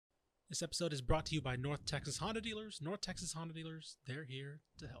This episode is brought to you by North Texas Honda Dealers. North Texas Honda Dealers, they're here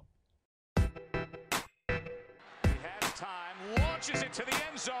to help. He has time, launches it to the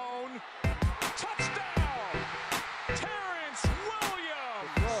end zone. Touchdown! Terrence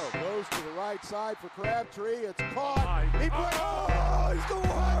Williams! The throw goes to the right side for Crabtree. It's caught. He he's the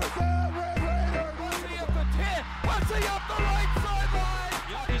Warzone Red Raider. What's he up the 10? What's he up the right sideline?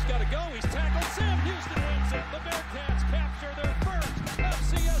 Yeah, he's got to go. He's tackled. Sam Houston wins it. The Bearcats capture their first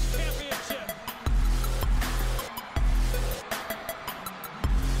FCS championship.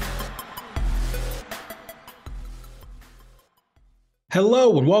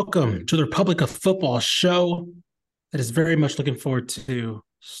 Hello and welcome to the Republic of Football show that is very much looking forward to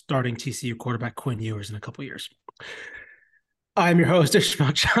starting TCU quarterback Quinn Ewers in a couple years. I'm your host,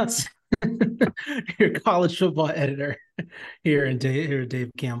 Ishmael Johnson, your college football editor here at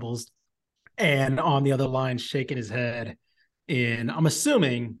Dave Campbell's. And on the other line, shaking his head in, I'm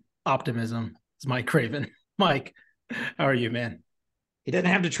assuming, optimism, is Mike Craven. Mike, how are you, man? He doesn't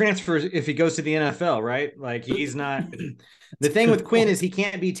have to transfer if he goes to the NFL, right? Like, he's not. The thing with Quinn is he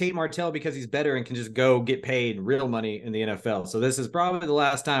can't be Tate Martell because he's better and can just go get paid real money in the NFL. So this is probably the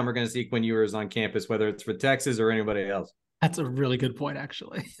last time we're going to see Quinn Ewers on campus, whether it's for Texas or anybody else. That's a really good point,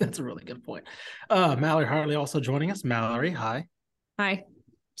 actually. That's a really good point. Mallory Hartley also joining us. Mallory, hi. Hi.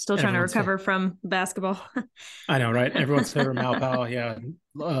 Still trying to recover from basketball. I know, right? Everyone's favorite Mal pal. Yeah.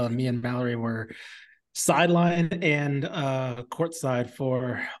 Me and Mallory were sideline and courtside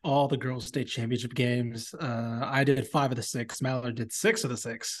for all the girls' state championship games. I did 5 of the 6. Mallory did 6 of the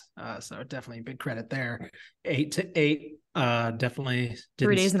 6. So definitely big credit there. 8 to 8. Definitely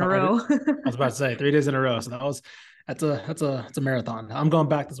 3 days in a row. I was about to say 3 days in a row. So that's a marathon. I'm going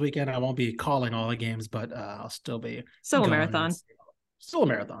back this weekend. I won't be calling all the games, but I'll still be still a marathon. Still a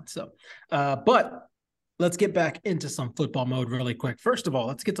marathon. So, but let's get back into some football mode really quick. First of all,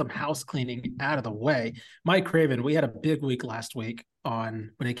 let's get some house cleaning out of the way. Mike Craven, we had a big week last week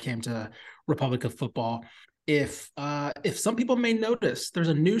when it came to Republic of Football. If some people may notice, there's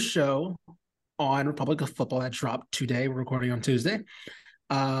a new show on Republic of Football that dropped today. We're recording on Tuesday.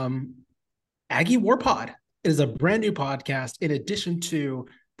 Aggie War Pod. It is a brand new podcast in addition to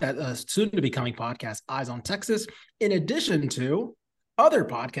that soon to be coming podcast, Eyes on Texas, in addition to other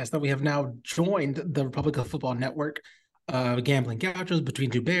podcasts that we have now joined the Republic of Football Network, Gambling Gauchos, Between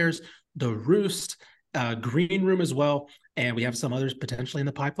Two Bears, The Roost, Green Room as well. And we have some others potentially in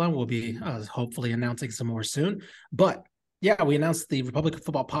the pipeline. We'll be hopefully announcing some more soon. But yeah, we announced the Republic of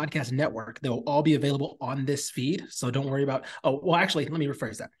Football Podcast Network. They will all be available on this feed. So don't worry about, actually, let me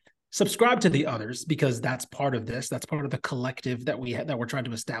rephrase that. Subscribe to the others because that's part of this. That's part of the collective that we're trying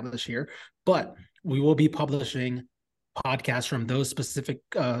to establish here. But we will be publishing podcasts from those specific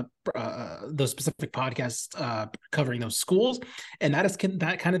podcasts covering those schools, and that is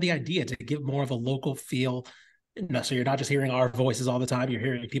that kind of the idea, to give more of a local feel. So you're not just hearing our voices all the time. You're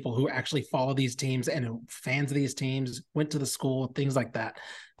hearing people who actually follow these teams and fans of these teams, went to the school, things like that.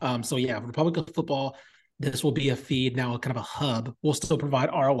 So yeah, Republic of Football. This will be a feed now, kind of a hub. We'll still provide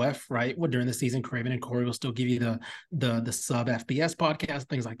ROF, right? During the season, Craven and Corey will still give you the sub FBS podcast,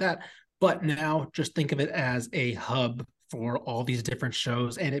 things like that. But now just think of it as a hub for all these different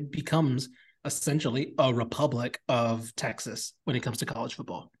shows, and it becomes essentially a Republic of Texas when it comes to college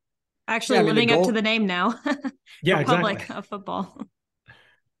football. Actually, living up to the name now. Yeah, Republic exactly. of Football.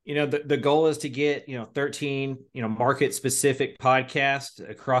 You know, the goal is to get, 13, market specific podcasts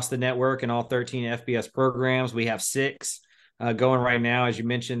across the network and all 13 FBS programs. We have 6 going right now. As you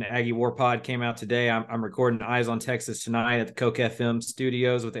mentioned, Aggie War Pod came out today. I'm recording Eyes on Texas tonight at the Coke FM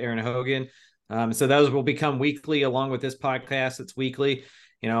studios with Aaron Hogan. So those will become weekly along with this podcast. It's weekly.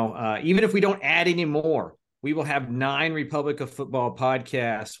 Even if we don't add any more, we will have 9 Republic of Football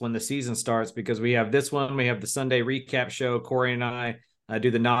podcasts when the season starts, because we have this one. We have the Sunday recap show. Corey and I do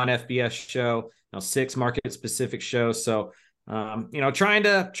the non-FBS show, 6 market specific shows. So, trying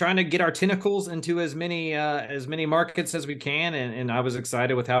to get our tentacles into as many markets as we can. And I was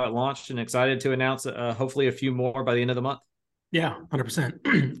excited with how it launched and excited to announce hopefully a few more by the end of the month. Yeah,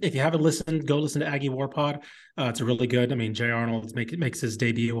 100%. If you haven't listened, go listen to Aggie War Pod. It's really good. I mean, Jay Arnold makes his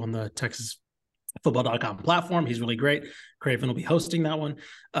debut on the TexasFootball.com platform. He's really great. Craven will be hosting that one,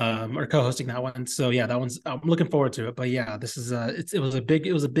 or co-hosting that one. So yeah, I'm looking forward to it. But yeah, this is it was a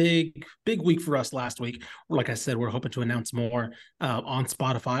big week for us last week. Like I said, we're hoping to announce more on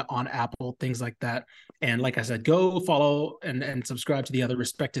Spotify, on Apple, things like that. And like I said, go follow and subscribe to the other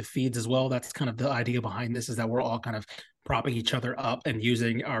respective feeds as well. That's kind of the idea behind this, is that we're all kind of propping each other up and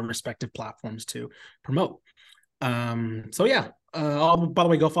using our respective platforms to promote. So yeah, By the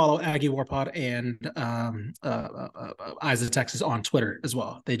way, go follow Aggie Warpod and Eyes of Texas on Twitter as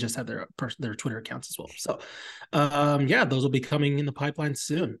well. They just have their Twitter accounts as well. So, yeah, those will be coming in the pipeline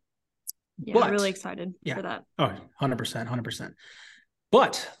soon. Yeah, really excited for that. Oh, 100%.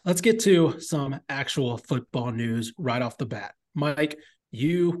 But let's get to some actual football news right off the bat. Mike,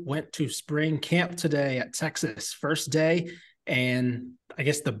 you went to spring camp today at Texas, first day, and I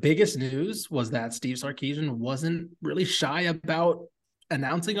guess the biggest news was that Steve Sarkisian wasn't really shy about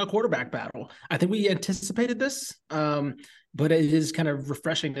announcing a quarterback battle. I think we anticipated this, but it is kind of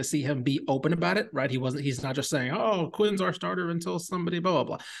refreshing to see him be open about it, right? He's not just saying, oh, Quinn's our starter until somebody blah, blah,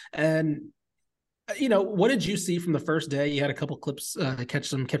 blah. And what did you see from the first day? You had a couple clips, catch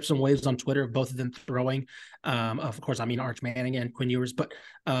some waves on Twitter of both of them throwing. Of course, I mean Arch Manning and Quinn Ewers. But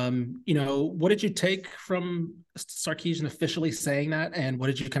what did you take from Sarkisian officially saying that, and what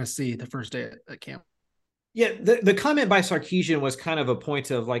did you kind of see the first day at camp? Yeah, the comment by Sarkisian was kind of a point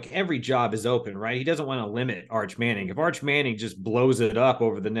of like every job is open, right? He doesn't want to limit Arch Manning. If Arch Manning just blows it up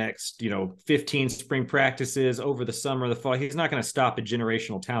over the next 15 spring practices over the summer, the fall, he's not going to stop a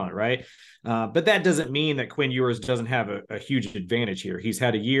generational talent, right? But that doesn't mean that Quinn Ewers doesn't have a huge advantage here. He's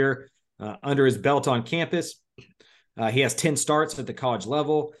had a year under his belt on campus. He has 10 starts at the college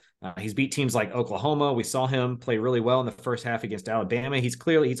level. He's beat teams like Oklahoma. We saw him play really well in the first half against Alabama. He's a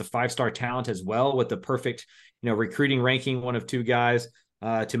 5-star talent as well, with the perfect, recruiting ranking, one of two guys,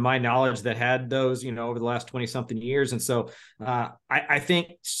 to my knowledge, that had those, over the last 20 something years. And so I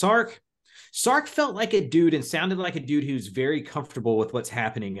think Sark felt like a dude and sounded like a dude who's very comfortable with what's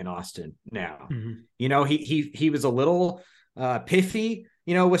happening in Austin now. Mm-hmm. He was a little piffy,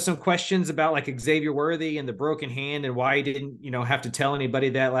 with some questions about like Xavier Worthy and the broken hand and why he didn't, have to tell anybody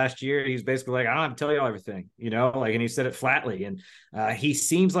that last year. He's basically like, I don't have to tell y'all everything, and he said it flatly. And he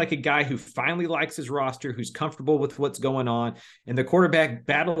seems like a guy who finally likes his roster, who's comfortable with what's going on. And the quarterback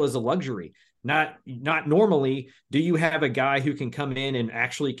battle is a luxury. Not normally do you have a guy who can come in and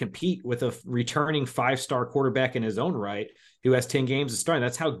actually compete with a returning 5-star quarterback in his own right, who has 10 games to start.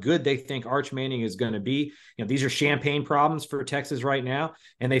 That's how good they think Arch Manning is going to be. These are champagne problems for Texas right now,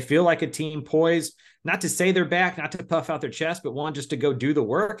 and they feel like a team poised, not to say they're back, not to puff out their chest, but one, just to go do the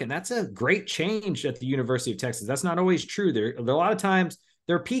work. And that's a great change at the University of Texas. That's not always true. There a lot of times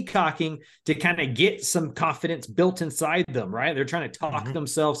they're peacocking to kind of get some confidence built inside them, right? They're trying to talk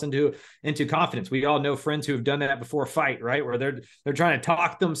themselves into confidence. We all know friends who have done that before a fight, right? Where they're trying to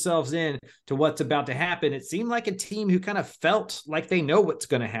talk themselves in to what's about to happen. It seemed like a team who kind of felt like they know what's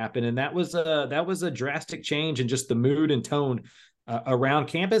going to happen. And that was a drastic change in just the mood and tone around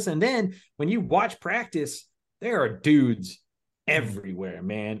campus. And then when you watch practice, there are dudes everywhere,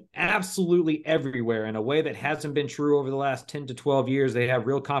 man, absolutely everywhere, in a way that hasn't been true over the last 10 to 12 years. They have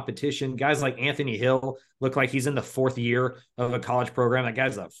real competition. Guys like Anthony Hill look like he's in the 4th year of a college program. That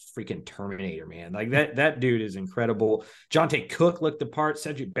guy's a freaking Terminator, man. Like that dude is incredible. Jonte Cook looked the part.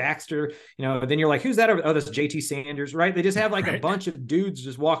 Cedric Baxter, then you're like, who's that? Oh, that's JT Sanders, right? They just have like a bunch of dudes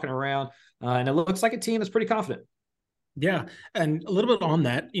just walking around, and it looks like a team that's pretty confident. Yeah. And a little bit on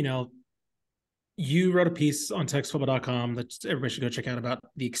that, you wrote a piece on TexasFootball.com that everybody should go check out about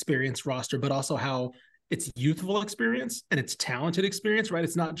the experience roster, but also how it's youthful experience and it's talented experience, right?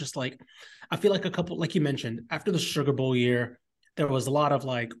 It's not just like, I feel like a couple, like you mentioned, after the Sugar Bowl year, there was a lot of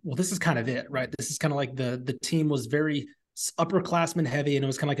like, well, this is kind of it, right? This is kind of like the team was very upperclassmen heavy, and it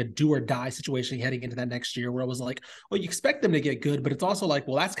was kind of like a do or die situation heading into that next year, where it was like, well, you expect them to get good, but it's also like,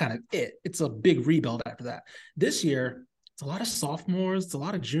 well, that's kind of it. It's a big rebuild after that. This year, a lot of sophomores, it's a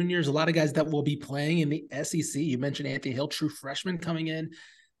lot of juniors, a lot of guys that will be playing in the SEC. You mentioned Anthony Hill, true freshman coming in.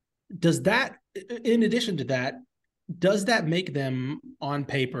 Does that, in addition to that, does that make them on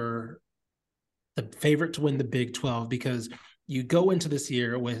paper the favorite to win the Big 12? Because you go into this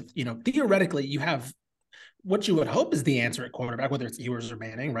year with, theoretically, you have what you would hope is the answer at quarterback, whether it's Ewers or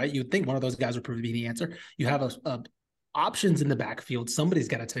Manning, right? You'd think one of those guys would prove to be the answer. You have a options in the backfield. Somebody's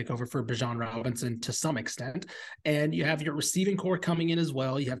got to take over for Bijan Robinson to some extent. And you have your receiving core coming in as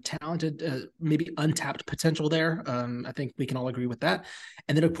well. You have talented, maybe untapped potential there. I think we can all agree with that.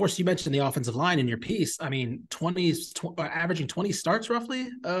 And then, of course, you mentioned the offensive line in your piece. I mean, averaging 20 starts roughly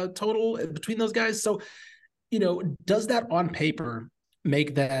total between those guys. So, does that on paper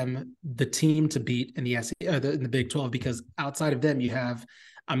make them the team to beat in the in the Big 12? Because outside of them, you have,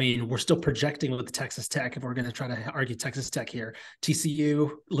 we're still projecting with Texas Tech, if we're going to try to argue Texas Tech here.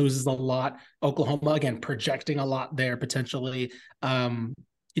 TCU loses a lot. Oklahoma, again, projecting a lot there potentially. What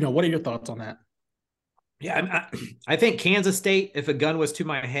are your thoughts on that? Yeah, I think Kansas State, if a gun was to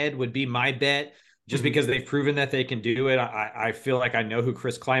my head, would be my bet, just because they've proven that they can do it. I feel like I know who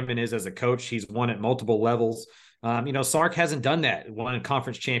Chris Klieman is as a coach. He's won at multiple levels Sark hasn't done that, won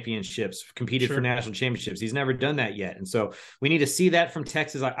conference championships, competed for national championships. He's never done that yet. And so we need to see that from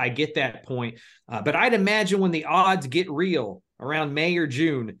Texas. I get that point. But I'd imagine when the odds get real around May or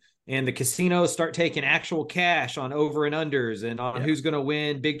June, and the casinos start taking actual cash on over and unders and on who's going to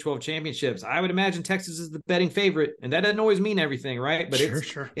win Big 12 championships, I would imagine Texas is the betting favorite. And that doesn't always mean everything, right? But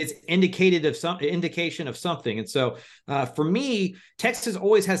it's indication of something. And so for me, Texas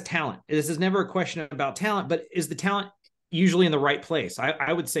always has talent. This is never a question about talent, but is the talent usually in the right place?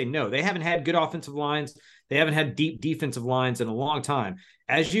 I would say no. They haven't had good offensive lines. They haven't had deep defensive lines in a long time.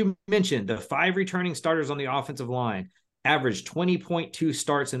 As you mentioned, the 5 returning starters on the offensive line averaged 20.2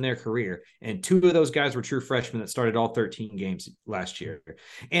 starts in their career. And 2 of those guys were true freshmen that started all 13 games last year.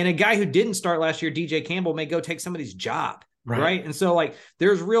 And a guy who didn't start last year, DJ Campbell, may go take somebody's job. Right. And so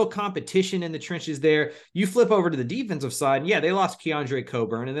there's real competition in the trenches there. You flip over to the defensive side. And yeah, they lost Keandre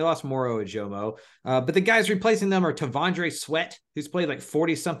Coburn and they lost Moro Ajomo. But the guys replacing them are Tavondre Sweat, who's played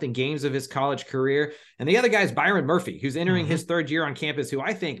 40 something games of his college career. And the other guy is Byron Murphy, who's entering his 3rd year on campus, who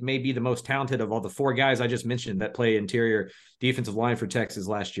I think may be the most talented of all the 4 guys I just mentioned that play interior defensive line for Texas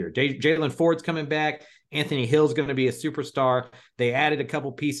last year. Jalen Ford's coming back. Anthony Hill's going to be a superstar. They added a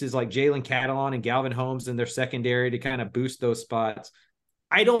couple pieces like Jalen Catalon and Galvin Holmes in their secondary to kind of boost those spots.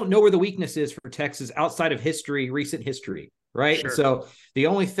 I don't know where the weakness is for Texas outside of recent history, right? Sure. So the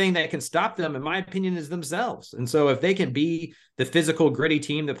only thing that can stop them, in my opinion, is themselves. And so if they can be the physical, gritty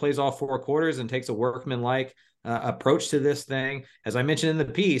team that plays all 4 quarters and takes a workman-like approach to this thing, as I mentioned in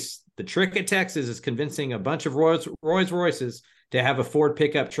the piece, the trick at Texas is convincing a bunch of Rolls Royces to have a Ford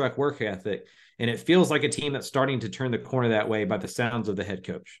pickup truck work ethic. And it feels like a team that's starting to turn the corner that way by the sounds of the head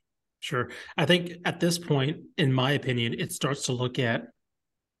coach. Sure. I think at this point, in my opinion, it starts to look at,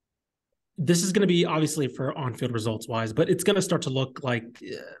 this is going to be obviously for on-field results wise, but it's going to start to look like,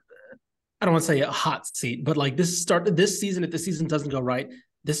 I don't want to say a hot seat, but this season, if the season doesn't go right,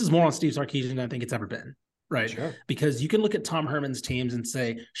 this is more on Steve Sarkisian than I think it's ever been. Right. Sure. Because you can look at Tom Herman's teams and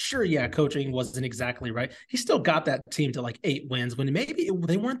say, sure, yeah, coaching wasn't exactly right. He still got that team to 8 wins when maybe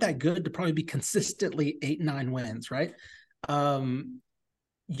they weren't that good to probably be consistently 8-9 wins. Right.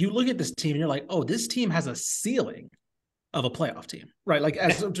 You look at this team and you're like, oh, this team has a ceiling of a playoff team. Right.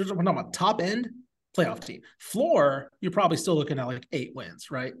 As we're talking about top end playoff team, floor, you're probably still looking at 8 wins.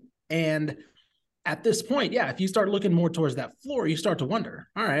 Right. And at this point, yeah, if you start looking more towards that floor, you start to wonder,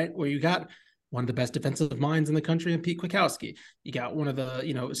 all right, well, you got one of the best defensive minds in the country, and Pete Kwiatkowski. You got one of the,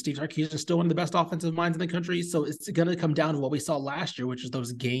 Steve Sarkisian is still one of the best offensive minds in the country. So it's going to come down to what we saw last year, which is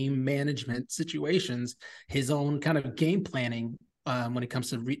those game management situations, his own kind of game planning when it comes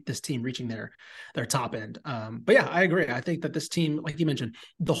to this team reaching their top end. But yeah, I agree. I think that this team, like you mentioned,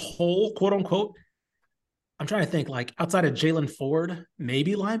 the whole quote unquote, I'm trying to think outside of Jalen Ford,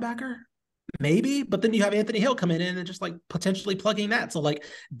 maybe linebacker. Maybe, but then you have Anthony Hill coming in and just potentially plugging that. So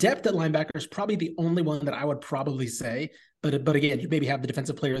depth at linebacker is probably the only one that I would probably say. But again, you maybe have the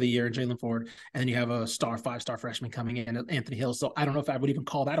defensive player of the year in Jalen Ford, and then you have a 5-star freshman coming in, Anthony Hill. So I don't know if I would even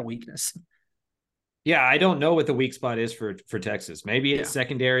call that a weakness. Yeah, I don't know what the weak spot is for Texas. Maybe it's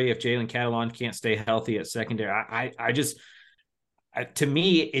secondary if Jalen Catalon can't stay healthy at secondary. To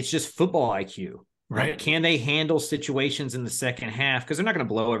me, it's just football IQ. Right. Can they handle situations in the second half? Because they're not going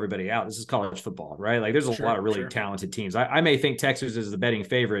to blow everybody out. This is college football, right? There's a lot of really talented teams. I may think Texas is the betting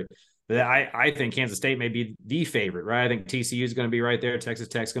favorite, but I think Kansas State may be the favorite, right? I think TCU is going to be right there. Texas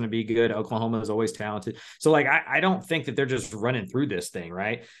Tech's going to be good. Oklahoma is always talented. So I don't think that they're just running through this thing,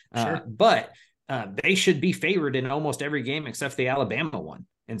 right? But they should be favored in almost every game except the Alabama one.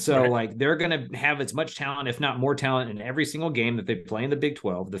 And so they're going to have as much talent, if not more talent, in every single game that they play in the Big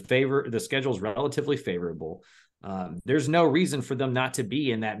 12. The schedule is relatively favorable. There's no reason for them not to be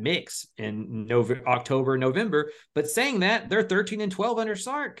in that mix in October, November. But saying that, they're 13-12 under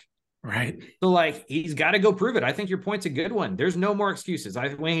Sark. Right. So he's got to go prove it. I think your point's a good one. There's no more excuses.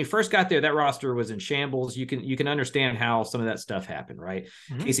 When he first got there, that roster was in shambles. You can understand how some of that stuff happened, right?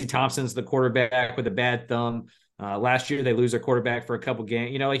 Mm-hmm. Casey Thompson's the quarterback with a bad thumb. Last year, they lose their quarterback for a couple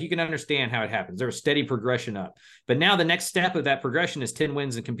games. You can understand how it happens. There's a steady progression up. But now the next step of that progression is 10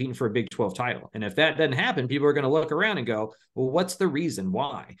 wins and competing for a Big 12 title. And if that doesn't happen, people are going to look around and go, well, what's the reason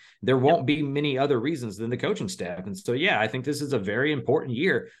why? There won't be many other reasons than the coaching staff. And so, yeah, I think this is a very important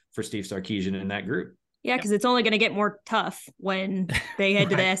year for Steve Sarkisian in that group. Yeah, because it's only going to get more tough when they head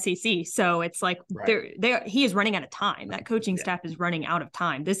to the SEC. So it's he is running out of time. That coaching staff is running out of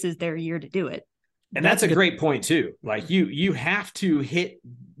time. This is their year to do it. And that's a great point too. Like you have to hit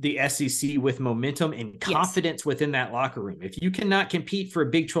the SEC with momentum and confidence within that locker room. If you cannot compete for a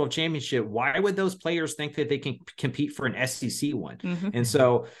Big 12 championship, why would those players think that they can compete for an SEC one? Mm-hmm. And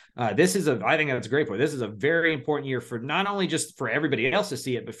so I think that's a great point. This is a very important year for not only just for everybody else to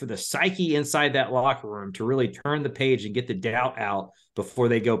see it, but for the psyche inside that locker room to really turn the page and get the doubt out before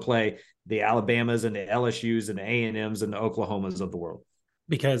they go play the Alabamas and the LSUs and the A&Ms and the Oklahomas of the world.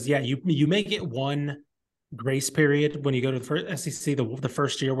 Because you may get one grace period when you go to the first SEC the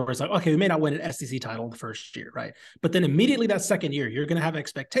first year where it's like, okay, we may not win an SEC title the first year, right? But then immediately that second year, you're going to have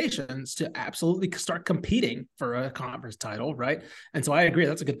expectations to absolutely start competing for a conference title, right? And so I agree.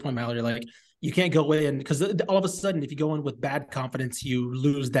 That's a good point, Mallory. Like, you can't go in because all of a sudden, if you go in with bad confidence, you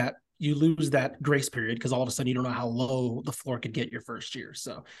lose that grace period because all of a sudden you don't know how low the floor could get your first year.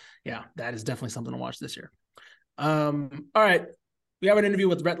 So yeah, that is definitely something to watch this year. All right. We have an interview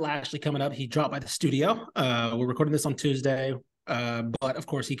with Rhett Lashlee coming up. He dropped by the studio. We're recording this on Tuesday, but of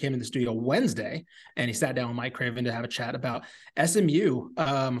course he came in the studio Wednesday and he sat down with Mike Craven to have a chat about SMU.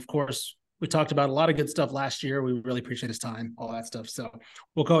 Of course, we talked about a lot of good stuff last year. We really appreciate his time, all that stuff. So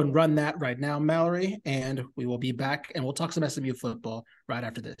we'll go and run that right now, Mallory, and we will be back and we'll talk some SMU football right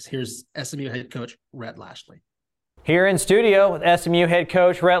after this. Here's SMU head coach Rhett Lashlee. Here in studio with SMU head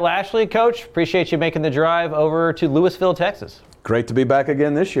coach Rhett Lashlee. Coach, appreciate you making the drive over to Louisville, Texas. Great to be back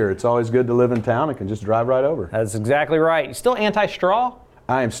again this year. It's always good to live in town and can just drive right over. That's exactly right. You still anti-straw?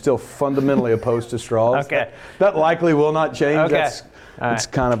 I am still fundamentally opposed to straws. Okay. That likely will not change. Okay. It's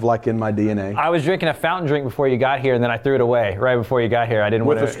kind of like in my DNA. I was drinking a fountain drink before you got here, and then I threw it away right before you got here. I didn't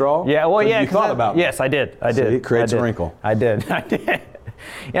want to. With a straw? Yeah, well, yeah. You thought about it. Yes, I did. See, it creates a wrinkle. I did.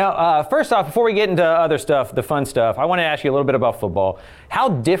 You know, first off, before we get into other stuff, the fun stuff, I want to ask you a little bit about football. How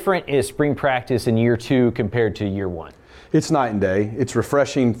different is spring practice in year 2 compared to year 1? It's night and day. It's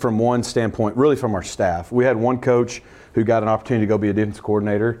refreshing from one standpoint, really from our staff. We had one coach who got an opportunity to go be a defense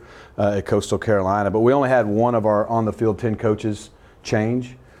coordinator at Coastal Carolina, but we only had one of our on-the-field 10 coaches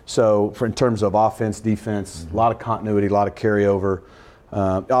change. So in terms of offense, defense, a lot of continuity, a lot of carryover.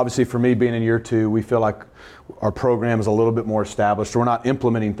 Obviously, for me being in year 2, we feel like our program is a little bit more established. We're not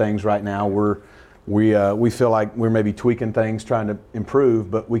implementing things right now. We feel like we're maybe tweaking things, trying to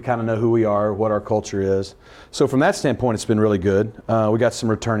improve, but we kind of know who we are, what our culture is. So from that standpoint, it's been really good. We got some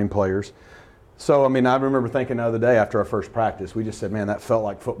returning players. So, I mean, I remember thinking the other day after our first practice, we just said, man, that felt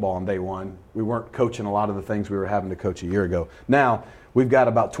like football on day 1. We weren't coaching a lot of the things we were having to coach a year ago. Now, we've got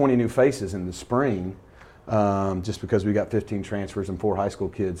about 20 new faces in the spring, just because we got 15 transfers and 4 high school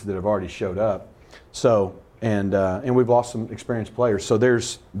kids that have already showed up. So, and we've lost some experienced players. So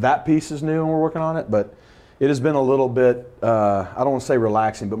there's that piece is new and we're working on it, but it has been a little bit, I don't want to say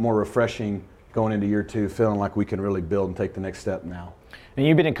relaxing, but more refreshing going into year 2, feeling like we can really build and take the next step now. And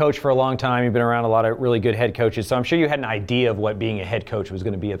you've been a coach for a long time. You've been around a lot of really good head coaches. So I'm sure you had an idea of what being a head coach was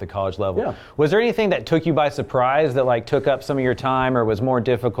going to be at the college level. Yeah. Was there anything that took you by surprise that like took up some of your time or was more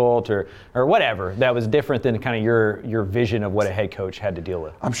difficult or whatever that was different than kind of your vision of what a head coach had to deal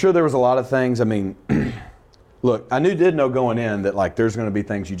with? I'm sure there was a lot of things. I mean, look, I did know going in that like there's going to be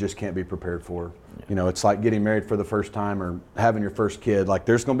things you just can't be prepared for. Yeah. You know, it's like getting married for the first time or having your first kid. Like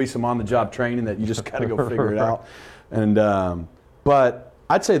there's going to be some on-the-job training that you just got to go figure it out. And but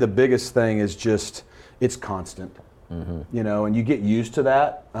I'd say the biggest thing is just it's constant. Mm-hmm. You know, and you get used to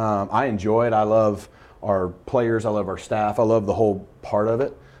that. I enjoy it. I love our players. I love our staff. I love the whole part of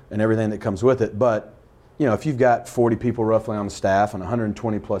it and everything that comes with it. But, you know, if you've got 40 people roughly on the staff and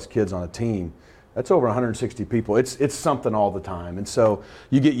 120 plus kids on a team, that's over 160 people. It's something all the time. And so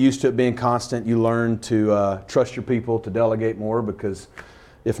you get used to it being constant. You learn to trust your people, to delegate more, because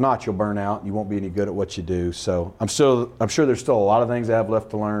if not, you'll burn out and you won't be any good at what you do. So I'm sure there's still a lot of things I have left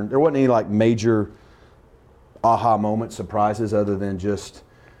to learn. There wasn't any like major aha moment surprises other than just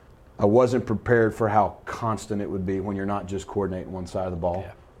I wasn't prepared for how constant it would be when you're not just coordinating one side of the ball,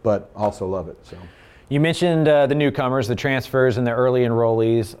 but also love it. So. You mentioned the newcomers, the transfers, and the early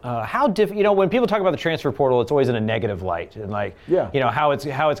enrollees. You know, when people talk about the transfer portal, it's always in a negative light, and like, you know, how it's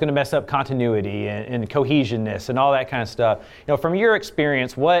going to mess up continuity and cohesionness and all that kind of stuff. You know, from your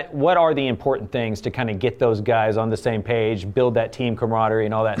experience, what are the important things to kind of get those guys on the same page, build that team camaraderie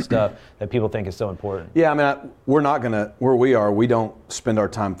and all that stuff that people think is so important? Yeah, I mean, we're not going to, where we are, we don't spend our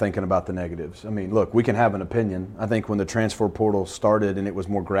time thinking about the negatives. I mean, look, we can have an opinion. I think when the transfer portal started and it was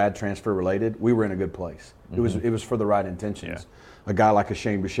more grad transfer related, we were in a good place. Mm-hmm. It was for the right intentions. Yeah. A guy like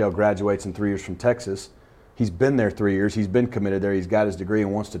Shane Bichelle graduates in 3 years from Texas. He's been there 3 years. He's been committed there. He's got his degree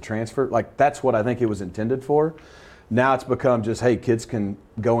and wants to transfer. Like, that's what I think it was intended for. Now it's become just, hey, kids can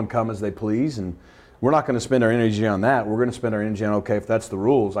go and come as they please. And we're not going to spend our energy on that. We're going to spend our energy on, okay, if that's the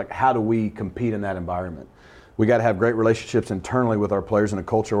rules, like how do we compete in that environment? We got to have great relationships internally with our players and a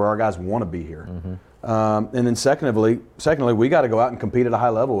culture where our guys want to be here. And then secondly, we got to go out and compete at a high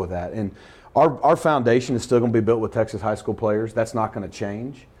level with that. And our foundation is still going to be built with Texas high school players. That's not going to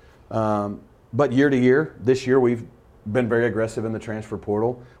change. But year to year, this year we've been very aggressive in the transfer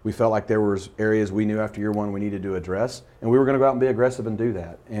portal. We felt like there was areas we knew after year one we needed to address, and we were going to go out and be aggressive and do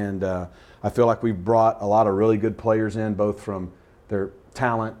that. And I feel like we've brought a lot of really good players in, both from their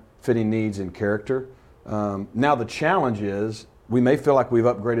talent, fitting needs, and character. Now the challenge is we may feel like we've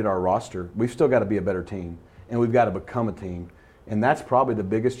upgraded our roster. We've still got to be a better team, and we've got to become a team. And that's probably the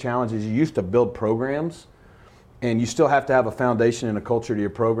biggest challenge. Is you used to build programs, and you still have to have a foundation and a culture to your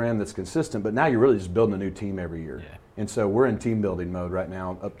program that's consistent, but now you're really just building a new team every year. Yeah. And so we're in team building mode right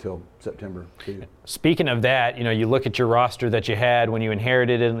now up till September. Speaking of that, you look at your roster that you had when you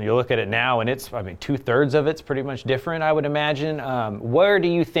inherited it, and you look at it now, and it's, 2/3 of it's pretty much different, I would imagine. Where do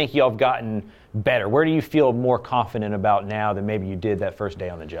you think y'all have gotten better? Where do you feel more confident about now than maybe you did that first day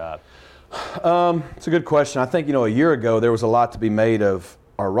on the job? It's a good question. I think, a year ago there was a lot to be made of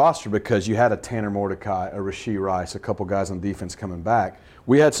our roster because you had a Tanner Mordecai, a Rashee Rice, a couple guys on defense coming back.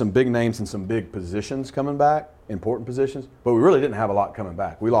 We had some big names and some big positions coming back, important positions, but we really didn't have a lot coming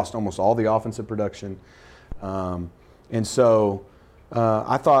back. We lost almost all the offensive production. And so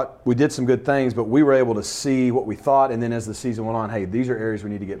I thought we did some good things, but we were able to see what we thought, and then as the season went on, hey, these are areas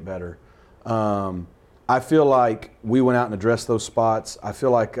we need to get better. I feel like we went out and addressed those spots. I feel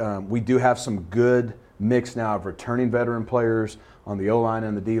like we do have some good mix now of returning veteran players on the O-line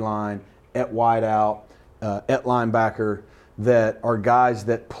and the D-line, at wideout, at linebacker, that are guys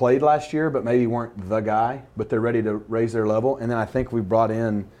that played last year but maybe weren't the guy, but they're ready to raise their level. And then I think we brought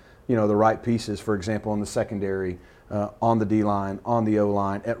in, the right pieces, for example, in the secondary, on the D-line, on the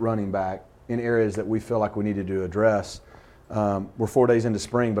O-line, at running back, in areas that we feel like we needed to address. We're 4 days into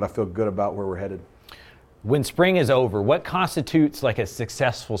spring, but I feel good about where we're headed. When spring is over, what constitutes like a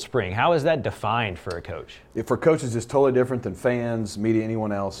successful spring? How is that defined for a coach? For coaches, it's totally different than fans, media,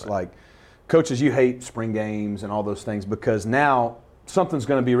 anyone else. Right. Like coaches, you hate spring games and all those things because now something's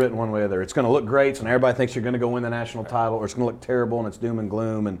going to be written one way or the other. It's going to look great, so everybody thinks you're going to go win the national title, or it's going to look terrible and it's doom and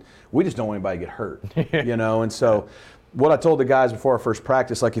gloom, and we just don't want anybody to get hurt, And so what I told the guys before our first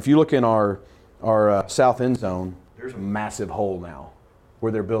practice, like if you look in our south end zone, there's a massive hole now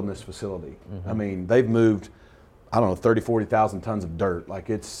where they're building this facility. Mm-hmm. They've moved, 30, 40,000 tons of dirt.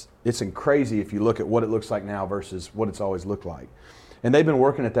 Like it's crazy if you look at what it looks like now versus what it's always looked like. And they've been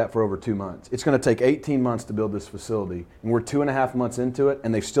working at that for over 2 months. It's going to take 18 months to build this facility, and we're 2.5 months into it,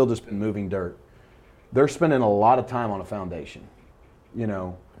 and they've still just been moving dirt. They're spending a lot of time on a foundation.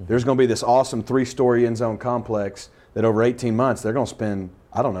 There's going to be this awesome 3-story end zone complex that over 18 months, they're going to spend,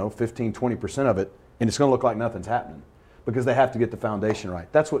 15, 20% of it, and it's going to look like nothing's happening because they have to get the foundation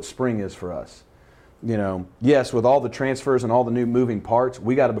right. That's what spring is for us. Yes, with all the transfers and all the new moving parts,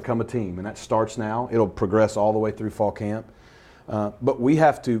 we got to become a team, and that starts now. It'll progress all the way through fall camp. But we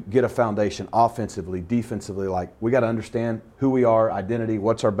have to get a foundation offensively, defensively. Like we got to understand who we are, identity,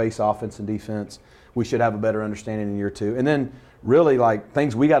 what's our base offense and defense. We should have a better understanding in year 2. And then really like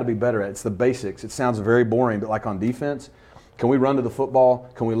things we got to be better at. It's the basics. It sounds very boring, but like on defense, can we run to the football?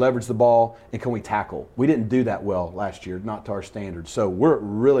 Can we leverage the ball? And can we tackle? We didn't do that well last year, not to our standards. So we're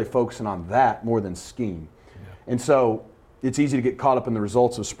really focusing on that more than scheme. Yeah. And so it's easy to get caught up in the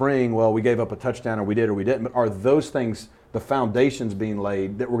results of spring. Well, we gave up a touchdown or we did or we didn't. But are those things the foundations being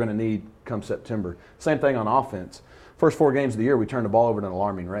laid that we're going to need come September? Same thing on offense. First 4 games of the year, we turned the ball over at an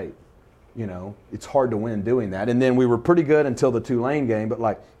alarming rate. It's hard to win doing that. And then we were pretty good until the Tulane game, but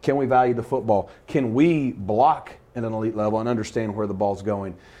like, can we value the football? Can we block at an elite level and understand where the ball's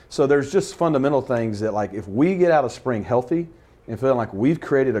going? So there's just fundamental things that like, if we get out of spring healthy and feeling like we've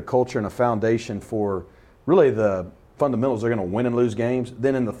created a culture and a foundation for really the fundamentals, they're going to win and lose games.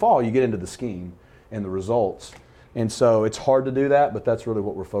 Then in the fall, you get into the scheme and the results. And so it's hard to do that, but that's really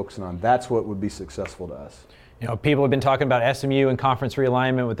what we're focusing on. That's what would be successful to us. People have been talking about SMU and conference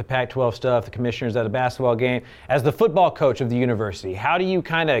realignment with the Pac-12 stuff, the commissioners at a basketball game. As the football coach of the university, how do you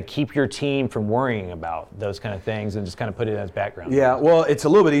kind of keep your team from worrying about those kind of things and just kind of put it as background? Yeah, well, it's a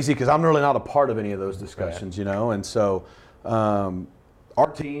little bit easy because I'm really not a part of any of those discussions, And so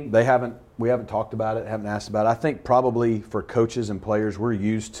our team, we haven't talked about it, haven't asked about it. I think probably for coaches and players, we're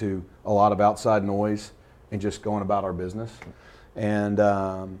used to a lot of outside noise and just going about our business. And,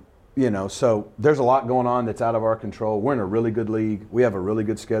 so there's a lot going on that's out of our control. We're in a really good league. We have a really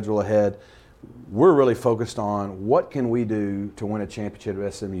good schedule ahead. We're really focused on what can we do to win a championship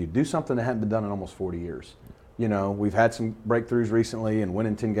at SMU, do something that hadn't been done in almost 40 years. You know, we've had some breakthroughs recently and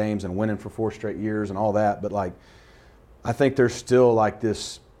winning 10 games and winning for 4 straight years and all that. But, like, I think there's still, like,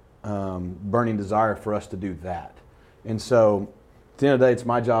 this burning desire for us to do that. And so at the end of the day, it's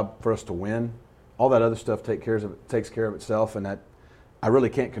my job for us to win. All that other stuff takes care of itself, and that I really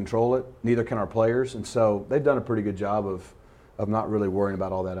can't control it. Neither can our players. And so they've done a pretty good job of not really worrying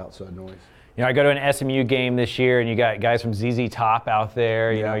about all that outside noise. You know, I go to an SMU game this year, and you got guys from ZZ Top out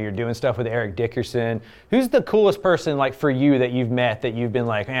there. You know, you're doing stuff with Eric Dickerson. Who's the coolest person, like, for you that you've met that you've been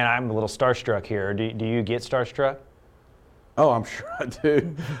like, man, I'm a little starstruck here? Do you get starstruck? Oh, I'm sure I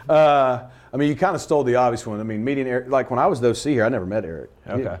do. I mean, you kind of stole the obvious one. I mean, meeting Eric, like when I was the OC here, I never met Eric.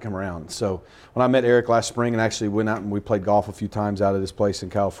 He didn't come around. So when I met Eric last spring and actually went out and we played golf a few times out of this place in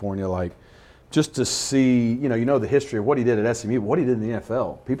California, like, just to see, you know the history of what he did at SMU, what he did in the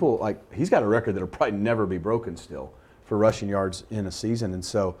NFL. People, like, he's got a record that'll probably never be broken still for rushing yards in a season. And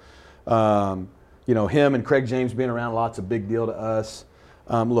so, you know, him and Craig James being around a lot's a big deal to us.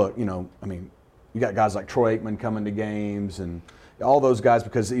 Look, you know, I mean, you got guys like Troy Aikman coming to games and all those guys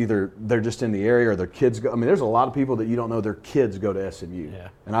because either they're just in the area or their kids go. I mean, there's a lot of people that you don't know their kids go to SMU. Yeah.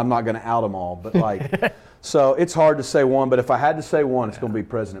 And I'm not going to out them all. But, like, so it's hard to say one. But if I had to say one, it's going to be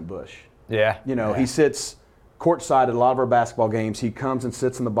President Bush. Yeah. You know, he sits courtside at a lot of our basketball games. He comes and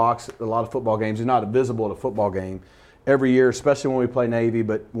sits in the box at a lot of football games. He's not visible at a football game. Every year, especially when we play Navy,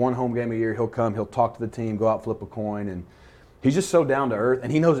 but one home game a year, he'll come, he'll talk to the team, go out, flip a coin, and he's just so down to earth,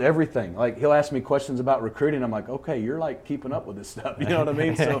 and he knows everything. Like, he'll ask me questions about recruiting. I'm like, okay, you're, like, keeping up with this stuff. You know what I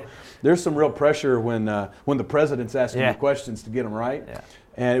mean? So there's some real pressure when the president's asking you questions to get them right. Yeah.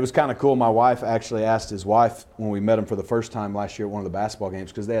 And it was kind of cool. My wife actually asked his wife when we met him for the first time last year at one of the basketball games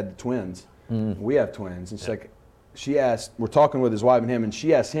because they had the twins. We have twins. And she's like, she asked, we're talking with his wife and him, and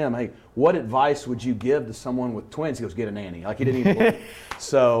she asked him, hey, what advice would you give to someone with twins? He goes, get a nanny. Like, he didn't even believe.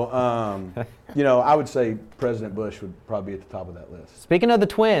 So, you know, I would say President Bush would probably be at the top of that list. Speaking of the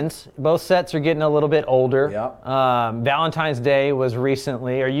twins, both sets are getting a little bit older. Yeah. Valentine's Day was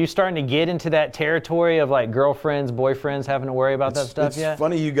recently. Are you starting to get into that territory of, like, girlfriends, boyfriends having to worry about that stuff yet? It's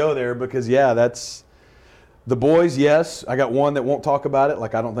funny you go there because, yeah, that's – the boys, yes. I got one that won't talk about it,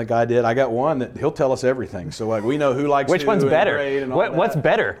 like I don't think I did. I got one that he'll tell us everything. So, like, we know who likes which one's better. What's that.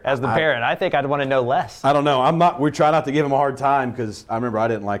 Better as the parent? I think I'd want to know less. I don't know. We try not to give them a hard time because I remember I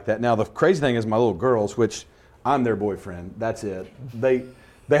didn't like that. Now, the crazy thing is my little girls, which I'm their boyfriend. That's it. They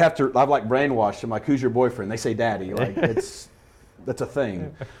have to. I've, like, brainwashed them. Like, who's your boyfriend? They say daddy. Like, that's a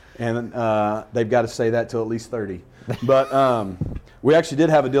thing. And they've got to say that till at least 30. But we actually did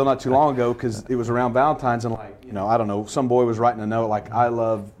have a deal not too long ago because it was around Valentine's and, like, you know, I don't know, some boy was writing a note like, I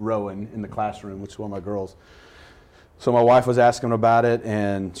love Rowan in the classroom, which is one of my girls. So my wife was asking about it,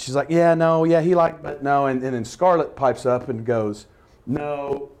 and she's like, yeah, no, yeah, he liked it, no. And then Scarlett pipes up and goes,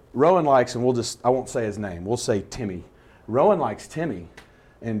 no, Rowan likes, and I won't say his name, we'll say Timmy. Rowan likes Timmy,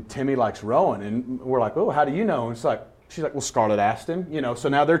 and Timmy likes Rowan. And we're like, oh, how do you know? And it's like, she's like, well, Scarlett asked him, you know. So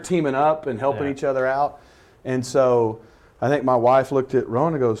now they're teaming up and helping each other out. And so I think my wife looked at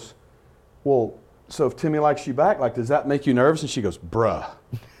Rowan and goes, well, so if Timmy likes you back, like, does that make you nervous? And she goes, bruh.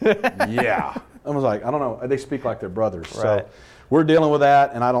 Yeah. I was like, I don't know. They speak like they're brothers. Right. So we're dealing with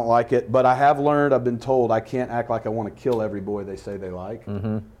that, and I don't like it. But I have learned, I've been told, I can't act like I want to kill every boy they say they like,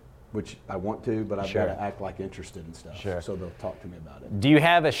 which I want to, but I've got to act like interested in stuff. So they'll talk to me about it. Do you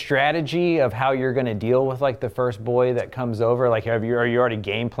have a strategy of how you're going to deal with, like, the first boy that comes over? Like, are you already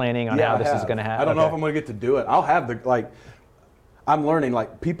game planning on how this is going to happen? I don't know if I'm going to get to do it. I'll have I'm learning,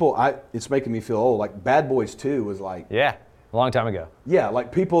 like, people, it's making me feel old. Like, Bad Boys 2 was like. Yeah, a long time ago. Yeah,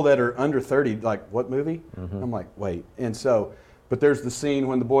 like, people that are under 30, like, what movie? I'm like, wait. And so, but there's the scene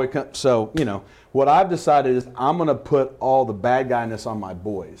when the boy comes. So, you know, what I've decided is I'm going to put all the bad guyness on my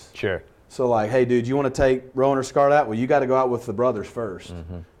boys. Sure. So, like, hey, dude, you want to take Rowan or Scarlett out? Well, you got to go out with the brothers first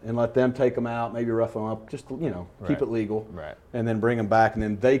and let them take them out, maybe rough them up, just, you know, keep it legal. Right. And then bring them back, and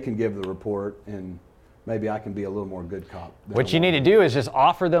then they can give the report, and maybe I can be a little more good cop. What you need to do is just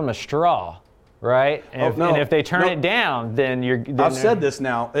offer them a straw, right? And, and if they turn it down, then you're. I've said this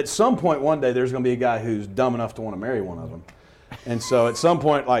now. At some point one day, there's going to be a guy who's dumb enough to want to marry one of them. And so at some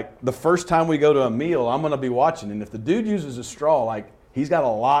point, like, the first time we go to a meal, I'm going to be watching. And if the dude uses a straw, like, he's got a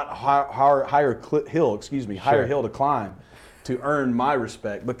lot higher hill to climb to earn my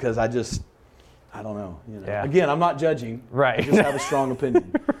respect because I don't know. You know. Yeah. Again, I'm not judging. Right. I just have a strong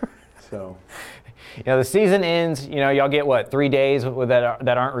opinion. So. You know, the season ends, you know, y'all get, what, 3 days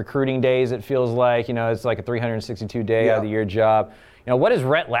that aren't recruiting days, it feels like. You know, it's like a 362-day out of the year job. You know, what does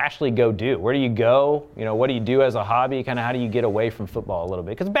Rhett Lashlee go do? Where do you go? You know, what do you do as a hobby? Kind of how do you get away from football a little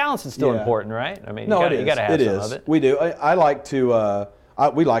bit? Because balance is still important, right? I mean, you got to have some of it. We do. I like to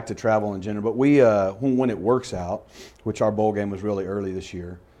we like to travel in general, but we when it works out, which our bowl game was really early this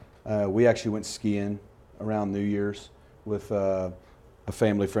year, we actually went skiing around New Year's with a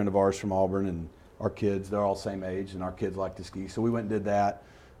family friend of ours from Auburn, and our kids, they're all same age, and our kids like to ski. So we went and did that.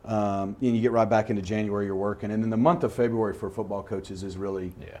 And you get right back into January, you're working. And then the month of February for football coaches is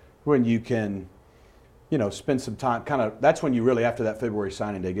really when you can, spend some time. That's when you really, after that February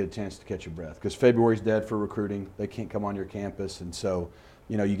signing day, get a chance to catch your breath. Because February's dead for recruiting. They can't come on your campus. And so,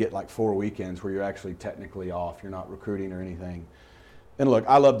 you get like 4 weekends where you're actually technically off. You're not recruiting or anything. And look,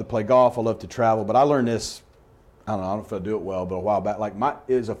 I love to play golf. I love to travel. But I learned this, I don't know if I'll do it well, but a while back. Like,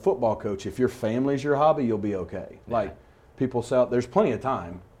 as a football coach, if your family's your hobby, you'll be okay. Yeah. Like, people say, there's plenty of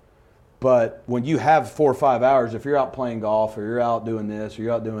time. But when you have 4 or 5 hours, if you're out playing golf or you're out doing this or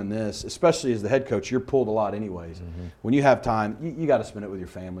you're out doing this, especially as the head coach, you're pulled a lot anyways. Mm-hmm. When you have time, you got to spend it with your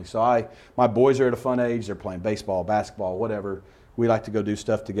family. So my boys are at a fun age. They're playing baseball, basketball, whatever. We like to go do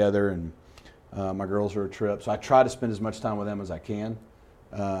stuff together, and my girls are a trip. So I try to spend as much time with them as I can.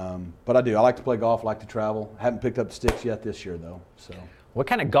 But I do. I like to play golf. I like to travel. Haven't picked up the sticks yet this year, though. So. What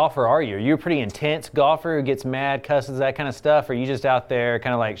kind of golfer are you? Are you a pretty intense golfer who gets mad, cusses, that kind of stuff? Or are you just out there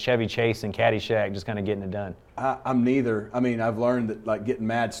kind of like Chevy Chase and Caddyshack, just kind of getting it done? I'm neither. I mean, I've learned that like getting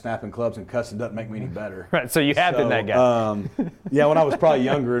mad, snapping clubs, and cussing doesn't make me any better. Right, so you have been that guy. Yeah, when I was probably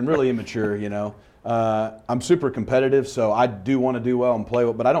younger and really immature, I'm super competitive, so I do want to do well and play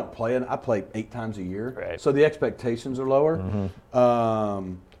well, but I don't play it. I play 8 times a year, right. So the expectations are lower.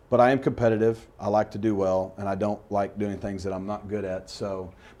 Mm-hmm. But I am competitive. I like to do well, and I don't like doing things that I'm not good at.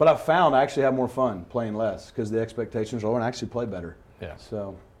 So, but I've found I actually have more fun playing less because the expectations are lower, and I actually play better. Yeah.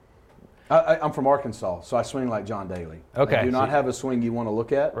 So, I'm from Arkansas, so I swing like John Daly. Okay. I do not have a swing you want to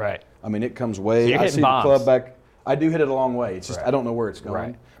look at. Right. I mean, it comes way. So you're hitting bombs. The club back. I do hit it a long way. It's just I don't know where it's going.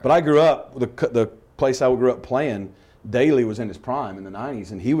 Right. But I grew up the place I grew up playing. Daly was in his prime in the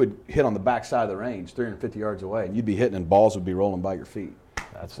 90s, and he would hit on the backside of the range, 350 yards away, and you'd be hitting, and balls would be rolling by your feet.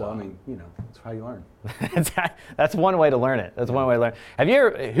 I mean, that's how you learn. That's one way to learn it. That's one way to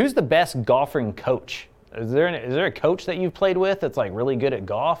learn. Who's the best golfing coach? Is there a coach that you've played with that's like really good at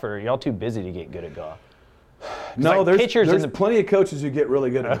golf, or are y'all too busy to get good at golf? No, like there's plenty of coaches who get really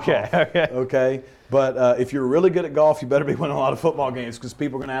good at golf. Okay. But if you're really good at golf, you better be winning a lot of football games because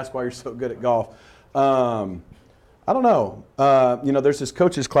people are going to ask why you're so good at golf. I don't know. There's this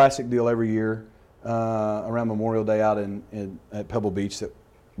Coaches Classic deal every year around Memorial Day out at Pebble Beach that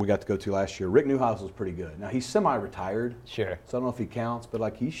we got to go to last year. Rick Newhousel's pretty good. Now, he's semi-retired. Sure. So I don't know if he counts, but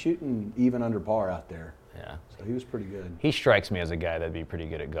like he's shooting even under par out there. Yeah. So he was pretty good. He strikes me as a guy that'd be pretty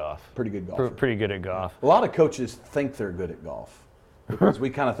good at golf. Pretty good golfer. Pretty good at golf. A lot of coaches think they're good at golf because we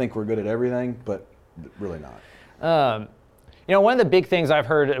kind of think we're good at everything, but really not. One of the big things I've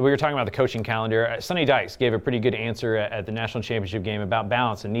heard, we were talking about the coaching calendar. Sonny Dykes gave a pretty good answer at the national championship game about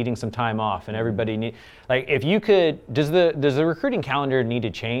balance and needing some time off, and everybody if you could, does the recruiting calendar need to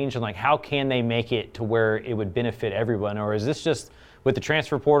change, and like how can they make it to where it would benefit everyone, or is this just with the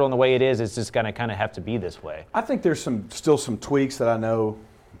transfer portal and the way it is, it's just going to kind of have to be this way? I think there's still some tweaks that I know,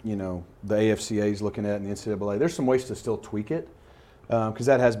 the AFCA is looking at and the NCAA. There's some ways to still tweak it. Because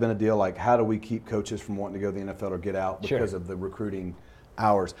that has been a deal, like how do we keep coaches from wanting to go to the NFL or get out because of the recruiting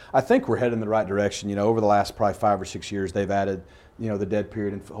hours. I think we're heading in the right direction. Over the last probably 5 or 6 years, they've added, the dead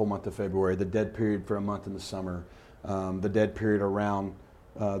period in the whole month of February, the dead period for a month in the summer, the dead period around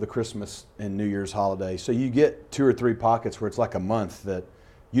the Christmas and New Year's holiday. So you get 2 or 3 pockets where it's like a month that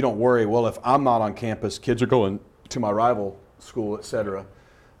you don't worry, well, if I'm not on campus, kids are going to my rival school, et cetera.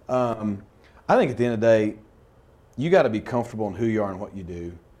 I think at the end of the day, you got to be comfortable in who you are and what you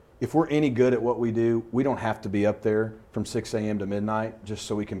do. If we're any good at what we do, we don't have to be up there from 6 a.m. to midnight just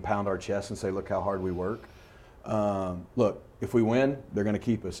so we can pound our chest and say, look how hard we work. Look, if we win, they're going to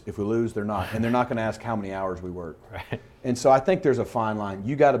keep us. If we lose, they're not. And they're not going to ask how many hours we work. Right. And so I think there's a fine line.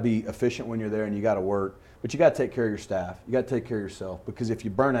 You got to be efficient when you're there and you got to work, but you got to take care of your staff. You got to take care of yourself because if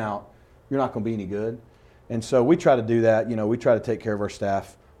you burn out, you're not going to be any good. And so we try to do that. We try to take care of our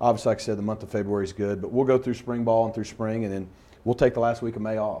staff. Obviously, like I said, the month of February is good, but we'll go through spring ball and through spring, and then we'll take the last week of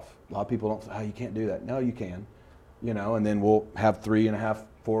May off. A lot of people don't say, you can't do that. No, you can. And then we'll have 3.5,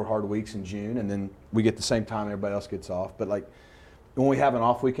 4 hard weeks in June, and then we get the same time everybody else gets off. But like when we have an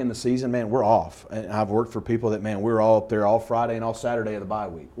off week in the season, man, we're off. And I've worked for people that, man, we're all up there all Friday and all Saturday of the bye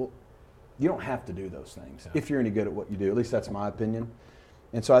week. Well, you don't have to do those things if you're any good at what you do. At least that's my opinion.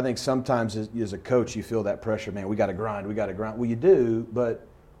 And so I think sometimes as a coach, you feel that pressure, man, we got to grind. Well, you do, but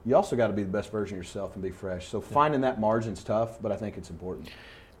you also got to be the best version of yourself and be fresh. So finding that margin's tough, but I think it's important.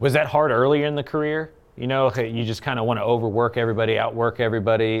 Was that hard earlier in the career? You know, you just kind of want to overwork everybody, outwork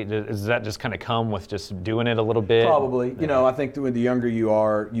everybody. Does that just kind of come with just doing it a little bit? Probably. You know, I think the younger you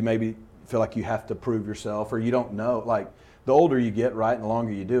are, you maybe feel like you have to prove yourself, or you don't know. Like, the older you get, right, and the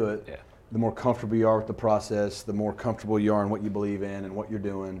longer you do it, the more comfortable you are with the process, the more comfortable you are in what you believe in and what you're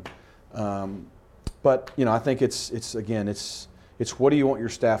doing. But, you know, I think it's what do you want your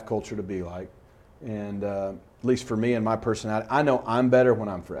staff culture to be like? And at least for me and my personality, I know I'm better when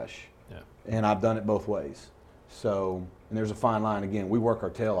I'm fresh. And I've done it both ways. So, and there's a fine line. Again, we work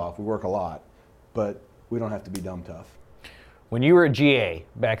our tail off. We work a lot, but we don't have to be dumb tough. When you were a GA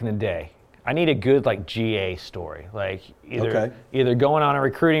back in the day, I need a good GA story. Like either going on a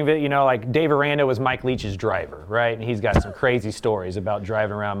recruiting video, you know, like Dave Aranda was Mike Leach's driver, right? And he's got some crazy stories about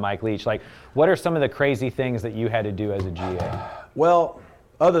driving around Mike Leach. Like, what are some of the crazy things that you had to do as a GA? Well,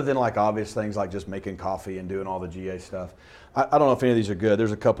 other than obvious things like just making coffee and doing all the GA stuff, I don't know if any of these are good.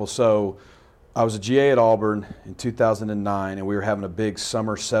 There's a couple. So I was a GA at Auburn in 2009, and we were having a big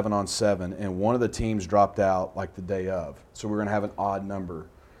summer 7-on-7, and one of the teams dropped out the day of. So we were going to have an odd number.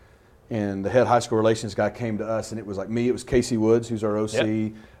 And the head high school relations guy came to us, and it was me. It was Casey Woods, who's our OC,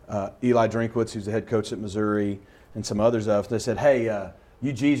 Eli Drinkwitz, who's the head coach at Missouri, and some others of us. They said, hey,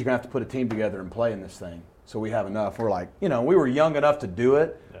 you G's are going to have to put a team together and play in this thing. So we have enough. We're like, you know, we were young enough to do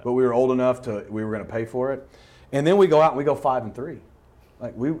it, but we were old enough we were going to pay for it. And then we go out and we go 5-3.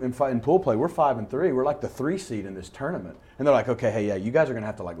 In pool play, we're 5-3. We're like the 3 seed in this tournament. And they're like, okay, hey, you guys are going to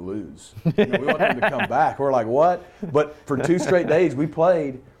have to lose. You know, we want them to come back. We're like, what? But for 2 straight days we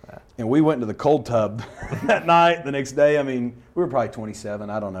played, and we went into the cold tub that night. The next day, I mean, we were probably 27.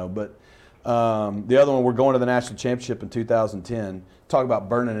 I don't know. But the other one, we're going to the national championship in 2010. Talk about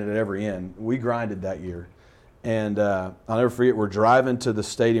burning it at every end. We grinded that year. And I'll never forget, we're driving to the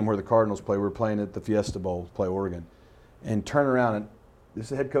stadium where the Cardinals play. We're playing at the Fiesta Bowl, play Oregon. And turn around, and this is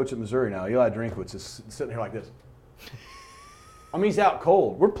the head coach at Missouri now, Eli Drinkwitz, is sitting here like this. I mean, he's out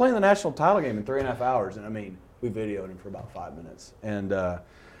cold. We're playing the national title game in 3.5 hours, and I mean, we videoed him for about 5 minutes. And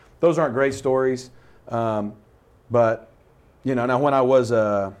those aren't great stories. But, you know, now when I was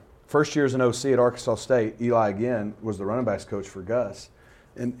first year as an OC at Arkansas State, Eli, again, was the running backs coach for Gus.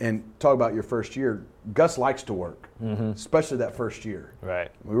 And talk about your first year. Gus likes to work, especially that first year. Right.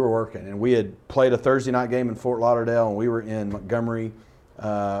 We were working, and we had played a Thursday night game in Fort Lauderdale, and we were in Montgomery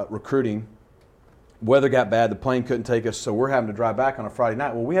recruiting. Weather got bad. The plane couldn't take us, so we're having to drive back on a Friday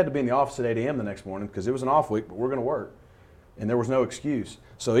night. Well, we had to be in the office at 8 a.m. the next morning because it was an off week, but we're going to work. And there was no excuse.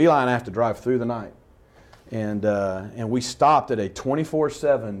 So Eli and I have to drive through the night. And we stopped at a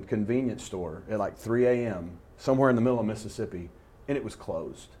 24/7 convenience store at 3 a.m. somewhere in the middle of Mississippi. And it was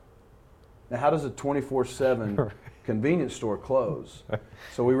closed. Now, how does a 24/7 convenience store close?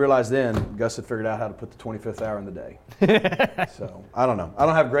 So we realized then Gus had figured out how to put the 25th hour in the day. So I don't know. I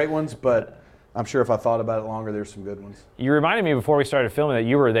don't have great ones, but I'm sure if I thought about it longer, there's some good ones. You reminded me before we started filming that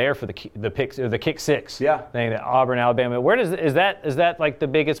you were there for the kick six thing that Auburn, Alabama. Where is that the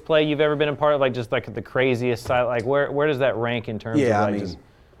biggest play you've ever been a part of? Just the craziest side. Where does that rank in terms of I mean,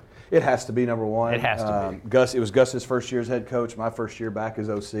 it has to be number one. It has to be. Gus. It was Gus's first year as head coach. My first year back as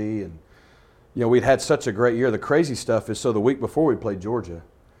OC, and we'd had such a great year. The crazy stuff is, so the week before we played Georgia,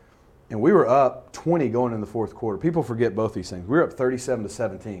 and we were up 20 going in the fourth quarter. People forget both these things. We were up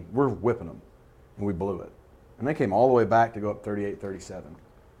 37-17. We're whipping them, and we blew it. And they came all the way back to go up 38-37.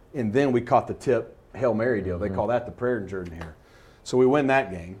 And then we caught the tip Hail Mary deal. They call that the prayer jordan here. So we win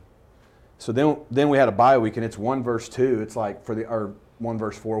that game. So then we had a bye week, and it's 1 versus 2. It's or 1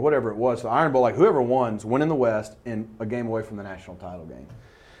 versus 4, whatever it was. So Iron Bowl, whoever wins in the West and a game away from the national title game.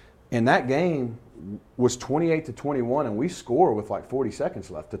 And that game was 28-21, and we score with 40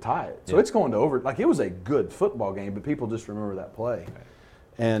 seconds left to tie it. So it's going to over. It was a good football game, but people just remember that play. Right.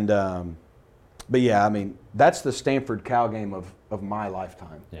 And but yeah, I mean, that's the Stanford Cal game of my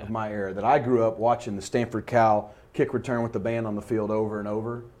lifetime, of my era. That I grew up watching the Stanford Cal kick return with the band on the field over and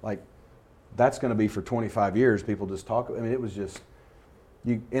over. That's going to be for 25 years. People just talk. I mean, it was just.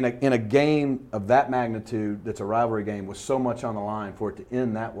 In a game of that magnitude, that's a rivalry game, with so much on the line, for it to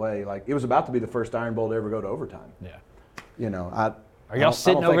end that way, it was about to be the first Iron Bowl to ever go to overtime. Yeah. I don't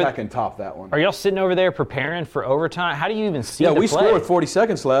think I can top that one. Are y'all sitting over there preparing for overtime? How do you even see the play? Yeah, we scored with 40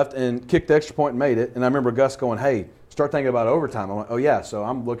 seconds left and kicked the extra point and made it. And I remember Gus going, hey, start thinking about overtime. I went, oh, yeah. So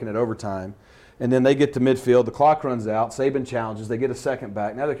I'm looking at overtime. And then they get to midfield. The clock runs out. Saban challenges. They get a second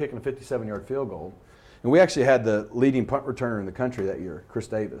back. Now they're kicking a 57-yard field goal. And we actually had the leading punt returner in the country that year, Chris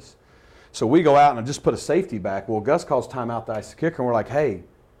Davis. So we go out and I just put a safety back. Well, Gus calls timeout to ice the kicker, and we're like, hey,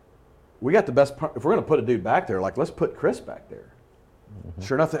 we got the best punt. If we're going to put a dude back there, let's put Chris back there. Mm-hmm.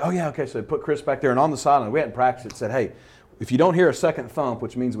 Sure enough, okay, so they put Chris back there. And on the sideline, we hadn't practiced it, said, hey, if you don't hear a second thump,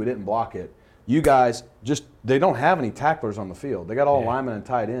 which means we didn't block it, you guys they don't have any tacklers on the field. They got all linemen and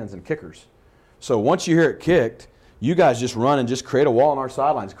tight ends and kickers. So once you hear it kicked, you guys just run and just create a wall on our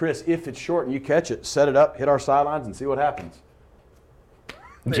sidelines. Chris, if it's short and you catch it, set it up, hit our sidelines, and see what happens.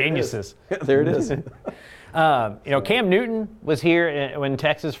 Geniuses. There it is. Cam Newton was here in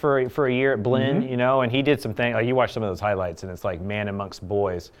Texas for a year at Blinn, and he did some things. Like, you watch some of those highlights, and it's like man amongst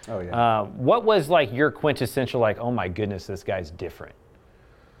boys. Oh, yeah. What was like your quintessential, like, oh my goodness, this guy's different?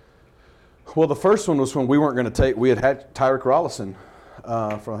 Well, the first one was when we weren't going to we had Tyreek Rollison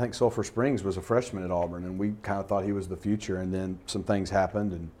from, I think, Sulphur Springs, was a freshman at Auburn, and we kind of thought he was the future, and then some things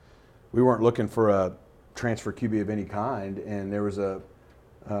happened, and we weren't looking for a transfer QB of any kind, and there was a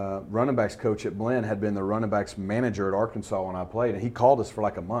running backs coach at Blinn had been the running backs manager at Arkansas when I played, and he called us for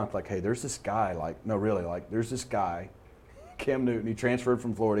like a month, like, hey, there's this guy, there's this guy, Cam Newton. He transferred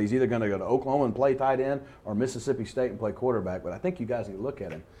from Florida. He's either going to go to Oklahoma and play tight end or Mississippi State and play quarterback, but I think you guys need to look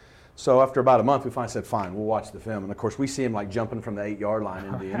at him. So after about a month, we finally said, fine, we'll watch the film. And of course, we see him like jumping from the 8-yard line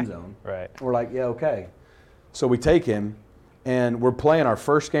into the end zone. Right. And we're like, yeah, okay. So we take him, and we're playing our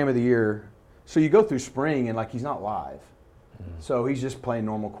first game of the year. So you go through spring, and like, he's not live. So he's just playing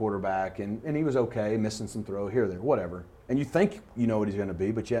normal quarterback, and he was okay, missing some throw here or there, whatever. And you think you know what he's going to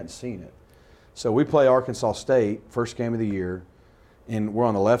be, but you hadn't seen it. So we play Arkansas State, first game of the year, and we're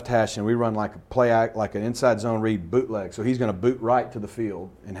on the left hash, and we run like a play act, like an inside zone read bootleg. So he's going to boot right to the field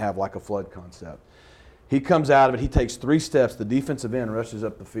and have like a flood concept. He comes out of it, he takes 3 steps, the defensive end rushes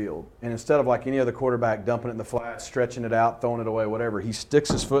up the field. And instead of like any other quarterback dumping it in the flat, stretching it out, throwing it away, whatever, he sticks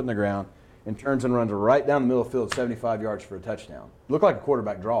his foot in the ground and turns and runs right down the middle of the field, 75 yards for a touchdown. Looked like a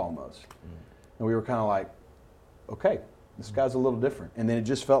quarterback draw almost. And we were kind of like, okay, this guy's a little different. And then it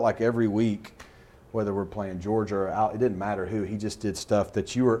just felt like every week, whether we're playing Georgia or out, it didn't matter who, he just did stuff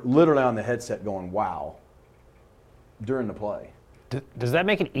that you were literally on the headset going, wow, during the play. Does that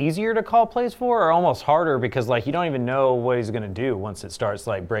make it easier to call plays for, or almost harder because like you don't even know what he's going to do once it starts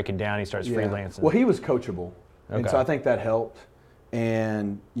like breaking down, he starts freelancing? Well, he was coachable, and so I think that helped.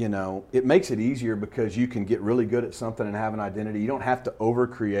 And, it makes it easier because you can get really good at something and have an identity. You don't have to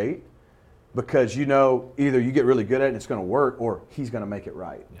over-create because either you get really good at it and it's going to work, or he's going to make it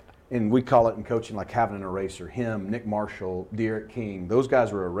right. Yeah. And we call it in coaching like having an eraser. Him, Nick Marshall, De'Aaron King, those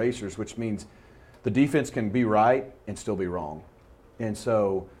guys were erasers, which means the defense can be right and still be wrong. And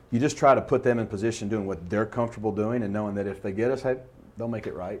so you just try to put them in position doing what they're comfortable doing and knowing that if they get us, hey, they'll make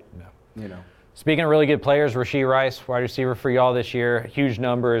it right. Yeah. Speaking of really good players, Rashee Rice, wide receiver for y'all this year, huge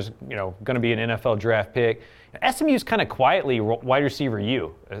numbers, going to be an NFL draft pick. SMU's kind of quietly wide receiver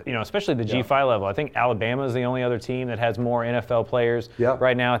especially the G5 level. I think Alabama is the only other team that has more NFL players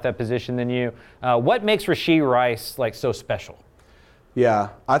right now at that position than you. What makes Rashee Rice like so special? Yeah,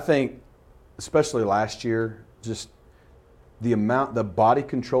 I think especially last year, just the body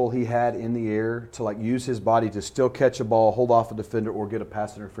control he had in the air to like use his body to still catch a ball, hold off a defender, or get a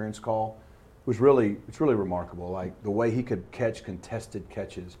pass interference call. It's really remarkable, like the way he could catch contested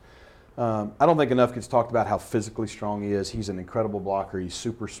catches. I don't think enough gets talked about how physically strong he is. He's an incredible blocker. He's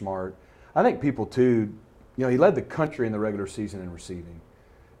super smart. I think people too, he led the country in the regular season in receiving.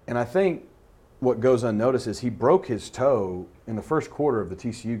 And I think what goes unnoticed is he broke his toe in the first quarter of the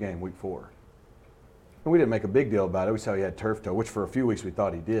TCU game, week 4. And we didn't make a big deal about it. We saw he had turf toe, which for a few weeks we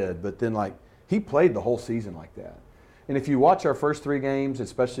thought he did. But then he played the whole season like that. And if you watch our first 3 games,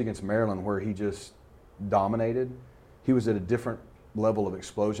 especially against Maryland, where he just dominated, he was at a different level of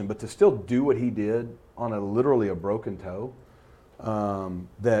explosion. But to still do what he did on literally a broken toe,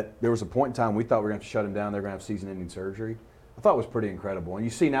 that there was a point in time we thought we were going to have to shut him down. They're going to have season-ending surgery. I thought was pretty incredible. And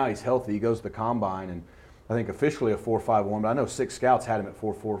you see now he's healthy. He goes to the combine, and I think officially a 4.51, but I know 6 scouts had him at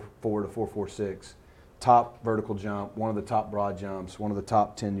 4.44 to 4.46. Top vertical jump, one of the top broad jumps, one of the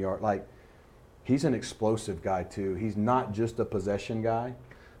top 10-yard. He's an explosive guy too. He's not just a possession guy,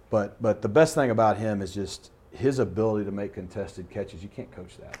 but the best thing about him is just his ability to make contested catches. You can't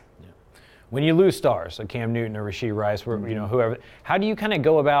coach that. Yeah. When you lose stars, like Cam Newton or Rashee Rice, whoever, how do you kind of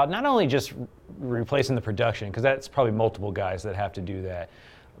go about not only just replacing the production, because that's probably multiple guys that have to do that,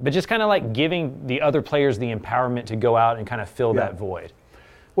 but just kind of like giving the other players the empowerment to go out and kind of fill that void?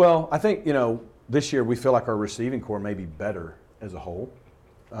 Well, I think, this year we feel like our receiving core may be better as a whole.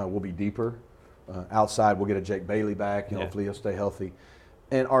 We'll be deeper. Outside, we'll get a Jake Bailey back. Hopefully he'll stay healthy.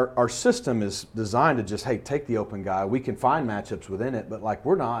 And our system is designed to just, hey, take the open guy. We can find matchups within it, but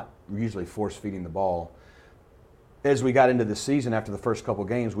we're not usually force-feeding the ball. As we got into the season after the first couple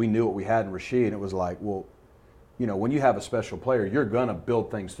games, we knew what we had in Rashee, and it was like, well, when you have a special player, you're going to build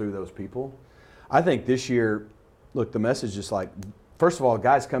things through those people. I think this year, look, the message is first of all,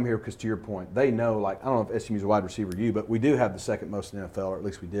 guys come here because, to your point, they know, like, I don't know if SMU's a wide receiver you, but we do have the second most in the NFL, or at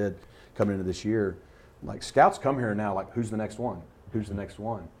least we did coming into this year. Like, scouts come here now, like, who's the next one? Who's the next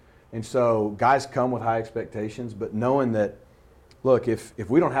one? And so guys come with high expectations, but knowing that, look, if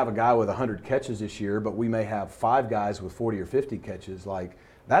we don't have a guy with 100 catches this year, but we may have 5 guys with 40 or 50 catches, like,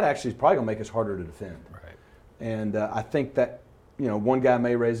 that actually is probably going to make us harder to defend. Right. And I think that, one guy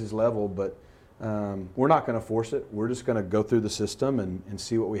may raise his level, but we're not going to force it. We're just going to go through the system and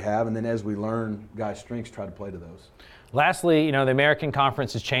see what we have. And then as we learn guys' strengths, try to play to those. Lastly, the American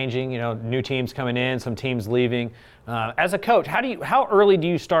Conference is changing. New teams coming in, some teams leaving. As a coach, how early do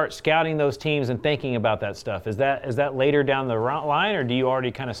you start scouting those teams and thinking about that stuff? Is that later down the line, or do you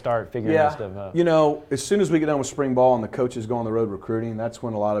already kind of start figuring that stuff out? As soon as we get done with spring ball and the coaches go on the road recruiting, that's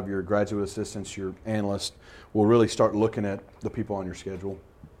when a lot of your graduate assistants, your analysts, will really start looking at the people on your schedule,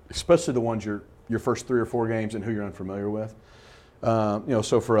 especially the ones your first 3 or 4 games and who you're unfamiliar with.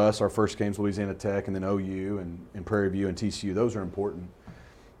 So for us, our first game's Louisiana Tech, and then OU and Prairie View and TCU. Those are important.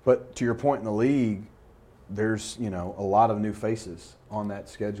 But to your point in the league, there's a lot of new faces on that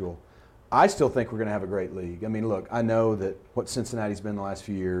schedule. I still think we're going to have a great league. I mean, look, I know that what Cincinnati's been the last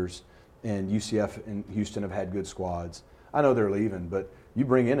few years, and UCF and Houston have had good squads. I know they're leaving, but you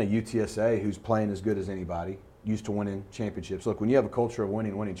bring in a UTSA who's playing as good as anybody, used to winning championships. Look, when you have a culture of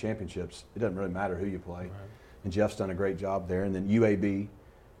winning championships, it doesn't really matter who you play. Right. And Jeff's done a great job there. And then UAB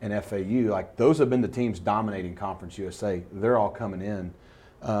and FAU, like, those have been the teams dominating Conference USA. They're all coming in.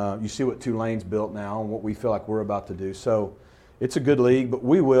 You see what Tulane's built now and what we feel like we're about to do. So it's a good league, but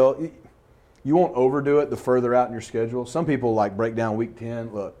you won't overdo it the further out in your schedule. Some people like break down week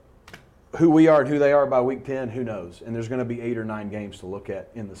 10. Look, who we are and who they are by week 10, who knows? And there's going to be 8 or 9 games to look at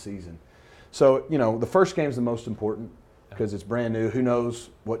in the season. So, the first game is the most important because it's brand new. Who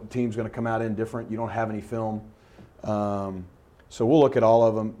knows what team's going to come out in different? You don't have any film. So we'll look at all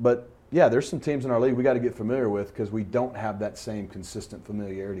of them. But, yeah, there's some teams in our league we got to get familiar with because we don't have that same consistent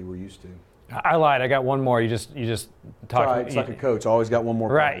familiarity we're used to. I lied. I got one more. You just talked. Right. It's like a coach. Always got one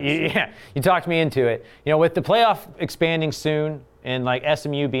more. Right. You talked me into it. With the playoff expanding soon and like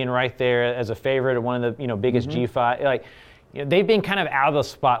SMU being right there as a favorite of one of the biggest G5, they've been kind of out of the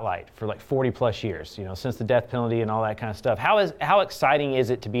spotlight for like 40 plus years, since the death penalty and all that kind of stuff. How exciting is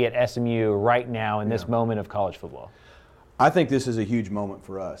it to be at SMU right now in this moment of college football? I think this is a huge moment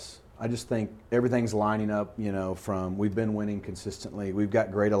for us. I just think everything's lining up, from we've been winning consistently. We've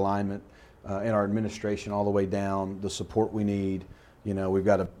got great alignment in our administration all the way down, the support we need. We've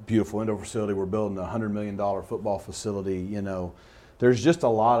got a beautiful indoor facility. We're building a $100 million football facility, There's just a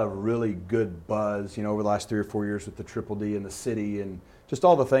lot of really good buzz, over the last 3 or 4 years with the Triple D in the city and just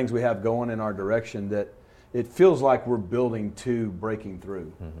all the things we have going in our direction that it feels like we're building to breaking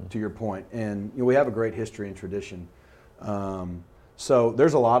through, to your point. And we have a great history and tradition. So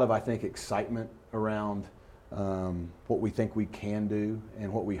there's a lot of, I think, excitement around what we think we can do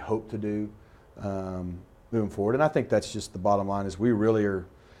and what we hope to do moving forward. And I think that's just the bottom line is we're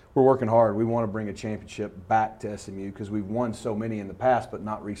working hard. We want to bring a championship back to SMU because we've won so many in the past, but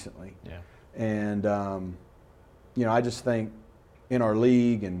not recently. Yeah. And, I just think in our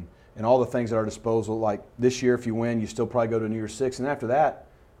league and all the things at our disposal, like this year, if you win, you still probably go to New Year's Six. And after that,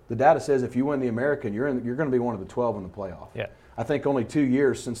 the data says if you win the American, you're going to be one of the 12 in the playoff. Yeah. I think only 2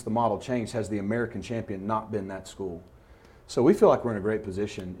 years since the model changed has the American champion not been that school. So we feel like we're in a great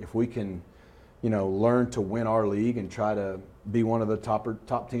position if we can, learn to win our league and try to be one of the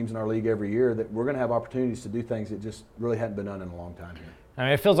top teams in our league every year, that we're going to have opportunities to do things that just really hadn't been done in a long time here. I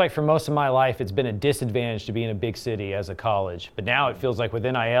mean, it feels like for most of my life it's been a disadvantage to be in a big city as a college, but now it feels like with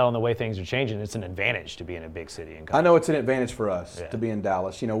NIL and the way things are changing, it's an advantage to be in a big city in college. I know it's an advantage for us to be in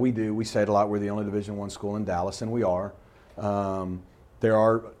Dallas. We say it a lot, we're the only Division I school in Dallas, and we are. There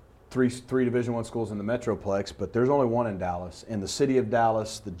are three Division I schools in the Metroplex, but there's only one in Dallas. And the city of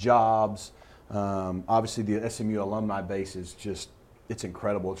Dallas, the jobs, obviously the SMU alumni base is it's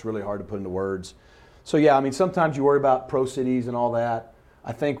incredible. It's really hard to put into words. So yeah, I mean, sometimes you worry about pro cities and all that.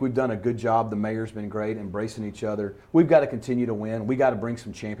 I think we've done a good job. The mayor's been great, embracing each other. We've got to continue to win. We got to bring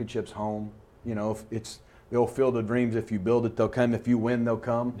some championships home. If it's the old field of dreams, if you build it, they'll come. If you win, they'll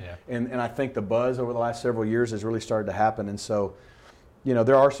come. Yeah. And I think the buzz over the last several years has really started to happen. And so,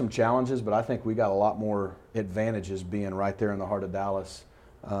 there are some challenges, but I think we got a lot more advantages being right there in the heart of Dallas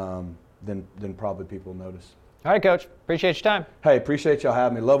than probably people notice. All right, Coach. Appreciate your time. Hey, appreciate y'all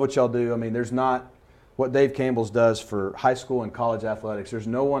having me. Love what y'all do. I mean, there's not what Dave Campbell's does for high school and college athletics. There's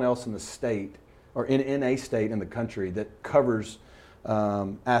no one else in the state or in a state in the country that covers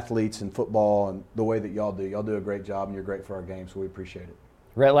athletes and football and the way that y'all do. Y'all do a great job, and you're great for our game, so we appreciate it.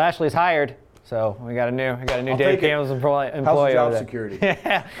 Rhett Lashlee's hired. So we got a new I'll Dave take it. Campbell's employee. How's the job over there. security?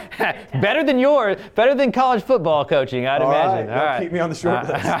 Better than yours. Better than college football coaching, I'd imagine. All right. Keep me on the short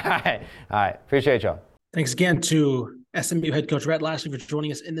list. All right. Appreciate y'all. Thanks again to SMU head coach Rhett Lashlee for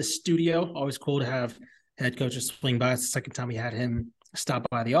joining us in the studio. Always cool to have head coaches swing by. It's the second time we had him stop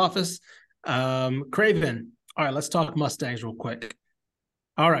by the office. Craven, all right, let's talk Mustangs real quick.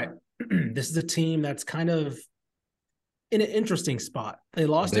 All right, this is a team that's kind of in an interesting spot. They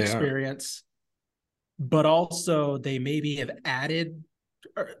lost experience, but also they maybe have added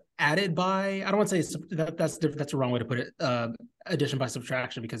by, I don't want to say that's the wrong way to put it, addition by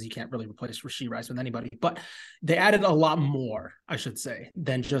subtraction, because you can't really replace Rashee Rice with anybody, but they added a lot more, I should say,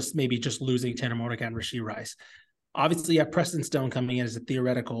 than just losing Tanner Mordecai and Rashee Rice. Obviously, you have Preston Stone coming in as a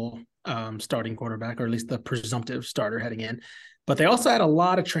theoretical starting quarterback, or at least the presumptive starter heading in. But they also had a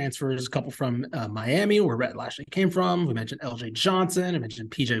lot of transfers, a couple from Miami, where Rhett Lashlee came from. We mentioned LJ Johnson. I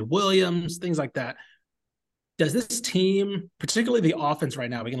mentioned PJ Williams, things like that. Does this team, particularly the offense right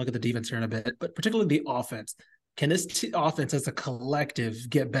now, we can look at the defense here in a bit, but particularly the offense, can this offense as a collective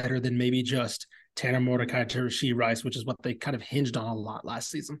get better than maybe just Tanner Mordecai to Rashee Rice, which is what they kind of hinged on a lot last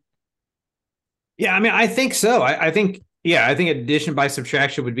season? Yeah, I mean, I think so. I think addition by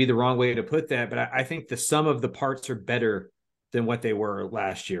subtraction would be the wrong way to put that, but I think the sum of the parts are better than what they were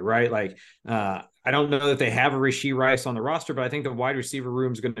last year, right? Like, I don't know that they have a Rashee Rice on the roster, but I think the wide receiver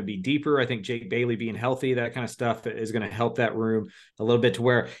room is going to be deeper. I think Jake Bailey being healthy, that kind of stuff is going to help that room a little bit to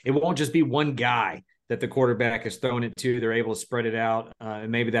where it won't just be one guy that the quarterback is throwing it to. They're able to spread it out,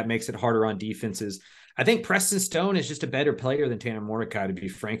 and maybe that makes it harder on defenses. I think Preston Stone is just a better player than Tanner Mordecai, to be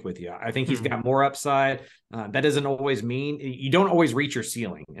frank with you. I think he's got more upside. That doesn't always mean you don't always reach your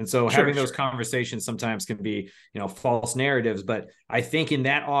ceiling. And so having those conversations sometimes can be, false narratives. But I think in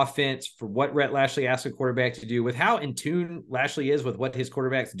that offense, for what Rhett Lashlee asked a quarterback to do, with how in tune Lashlee is with what his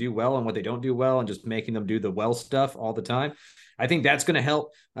quarterbacks do well and what they don't do well, and just making them do the well stuff all the time, I think that's going to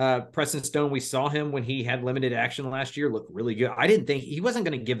help Preston Stone. We saw him when he had limited action last year look really good. I didn't think he wasn't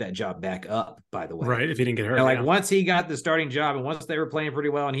going to give that job back up, by the way. Right, if he didn't get hurt. Once he got the starting job and once they were playing pretty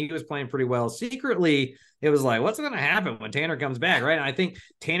well and he was playing pretty well, secretly it was like, what's going to happen when Tanner comes back, right? And I think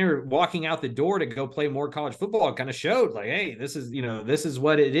Tanner walking out the door to go play more college football kind of showed like, hey, this is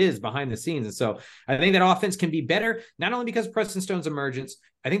what it is behind the scenes. And so I think that offense can be better, not only because of Preston Stone's emergence.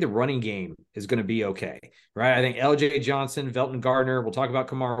 I think the running game is going to be okay, right? I think LJ Johnson, Velton Gardner, we'll talk about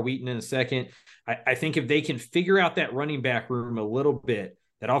Kamar Wheaton in a second. I think if they can figure out that running back room a little bit,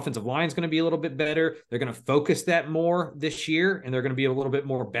 that offensive line is going to be a little bit better. They're going to focus that more this year, and they're going to be a little bit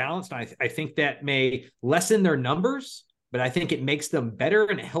more balanced. I think that may lessen their numbers, but I think it makes them better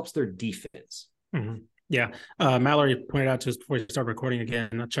and it helps their defense. Mm-hmm. Yeah. Mallory pointed out to us before we started recording again,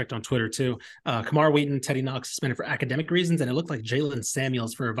 I checked on Twitter too. Kamar Wheaton, Teddy Knox suspended for academic reasons, and it looked like Jalen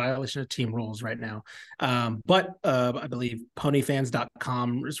Samuels for a violation of team rules right now. But I believe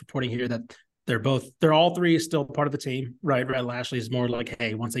ponyfans.com is reporting here that they're all three still part of the team, right? Rhett Lashlee is more like,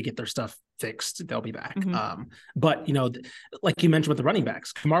 hey, once they get their stuff fixed, they'll be back. Mm-hmm. But, like you mentioned with the running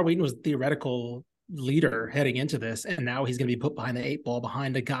backs, Kamar Wheaton was the theoretical leader heading into this, and now he's going to be put behind the 8 ball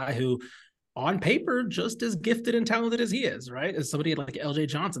behind a guy who, on paper, just as gifted and talented as he is, right? As somebody like LJ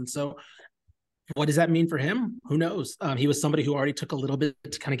Johnson. So what does that mean for him? Who knows? He was somebody who already took a little bit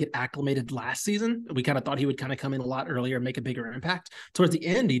to kind of get acclimated last season. We kind of thought he would kind of come in a lot earlier and make a bigger impact. Towards the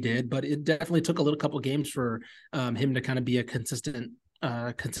end, he did, but it definitely took a couple of games for him to kind of be a consistent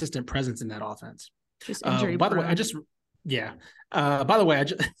presence in that offense. Just injury. By the way, I just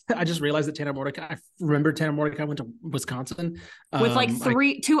realized that Tanner Mordecai, I remember Tanner Mordecai went to Wisconsin.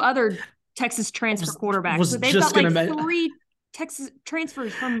 With two other Texas transfer quarterbacks. They've got 3 Texas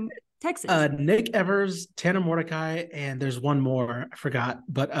transfers from Texas. Nick Evers, Tanner Mordecai, and there's one more I forgot.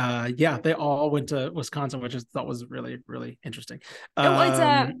 But they all went to Wisconsin, which I thought was really, really interesting.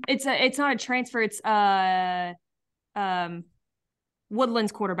 It's not a transfer. It's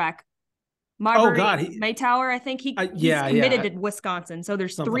Woodland's quarterback. Maytower, I think he's committed to Wisconsin. So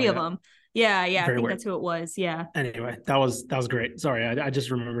there's 3 of them. Yeah, I think that's who it was. Yeah. Anyway, that was great. Sorry, I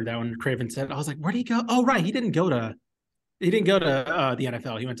just remembered that when Craven said, I was like, where'd he go? Oh, right, he didn't go to the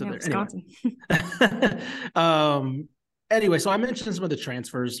NFL. He went to Wisconsin. Anyway, so I mentioned some of the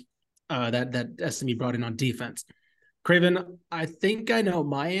transfers that SMU brought in on defense. Craven, I think I know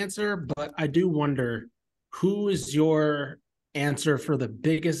my answer, but I do wonder, who is your answer for the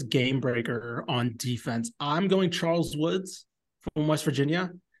biggest game breaker on defense? I'm going Charles Woods from West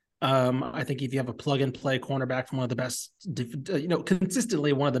Virginia. I think if you have a plug-and-play cornerback from one of the best,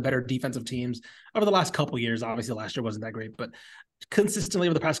 consistently one of the better defensive teams over the last couple of years, obviously last year wasn't that great, but consistently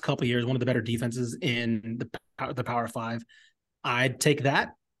over the past couple of years, one of the better defenses in the Power 5, I'd take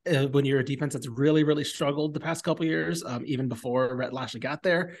that when you're a defense that's really, really struggled the past couple of years, even before Rhett Lashlee got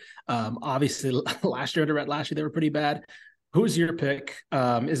there. Obviously, last year under Rhett Lashlee, they were pretty bad. Who's your pick?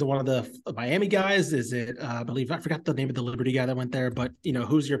 Is it one of the Miami guys? Is it, I forgot the name of the Liberty guy that went there, but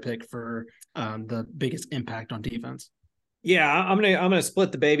who's your pick for the biggest impact on defense? Yeah, I'm gonna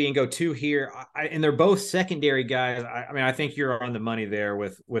split the baby and go 2 here, and they're both secondary guys. I think you're on the money there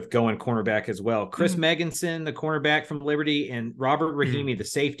with going cornerback as well. Chris Megginson, the cornerback from Liberty, and Robert Rahimi, the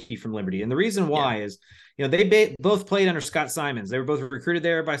safety from Liberty. And the reason why is, they both played under Scott Simons. They were both recruited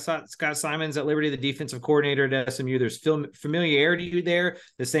there by Scott Simons at Liberty, the defensive coordinator at SMU. There's familiarity there,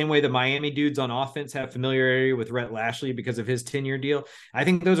 the same way the Miami dudes on offense have familiarity with Rhett Lashlee because of his 10-year deal. I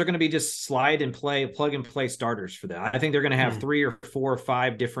think those are going to be just plug and play starters for them. I think they're going to have 3 or 4 or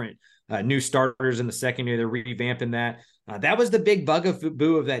 5 different new starters in the second year. They're revamping that. That was the big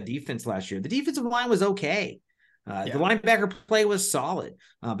bugaboo of that defense last year. The defensive line was okay. The linebacker play was solid,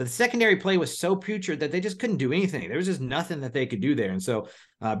 but the secondary play was so putrid that they just couldn't do anything. There was just nothing that they could do there. And so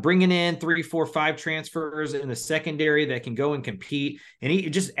bringing in 3, 4, 5 transfers in the secondary that can go and compete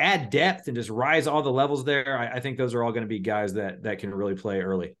and just add depth and just rise all the levels there, I think those are all going to be guys that can really play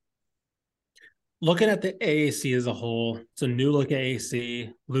early. Looking at the AAC as a whole, it's a new look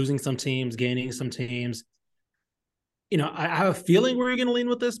AAC, losing some teams, gaining some teams. I have a feeling where you're going to lean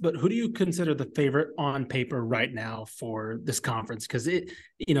with this, but who do you consider the favorite on paper right now for this conference? Because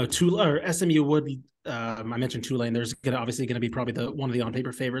SMU would, I mentioned Tulane. There's obviously going to be probably one of the on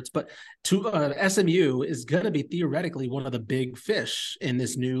paper favorites, but SMU is going to be theoretically one of the big fish in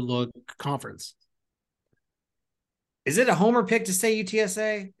this new look conference. Is it a homer pick to say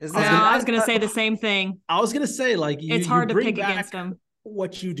UTSA? I was going to say the same thing. I was going to say, it's hard to pick against them.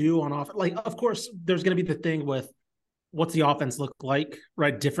 What you do on offense, of course, there's going to be the thing with what's the offense look like,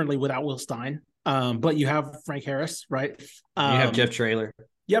 right? Differently without Will Stein. But you have Frank Harris, right? You have Jeff Traylor.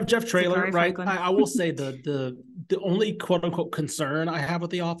 You have Jeff Traylor, right? I will say the only quote unquote concern I have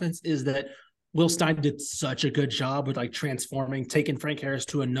with the offense is that Will Stein did such a good job with transforming, taking Frank Harris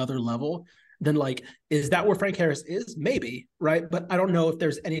to another level. Then is that where Frank Harris is? Maybe, right? But I don't know if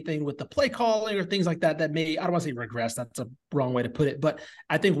there's anything with the play calling or things like that may, I don't want to say regress. That's a wrong way to put it. But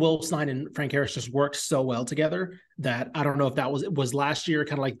I think Will Stein and Frank Harris just worked so well together that I don't know if that was last year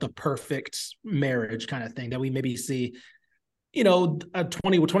kind of like the perfect marriage kind of thing that we maybe see.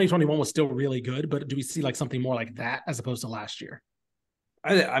 2021 was still really good, but do we see something more like that as opposed to last year?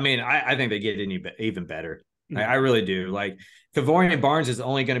 I think they get even better. I really do. Kavorian Barnes is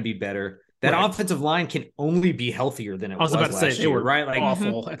only going to be better. That offensive line can only be healthier than it was about to say, last year, right?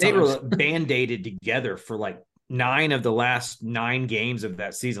 Awful. They were band-aided together for 9 of the last 9 games of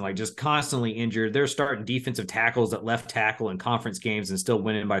that season, just constantly injured. They're starting defensive tackles at left tackle in conference games and still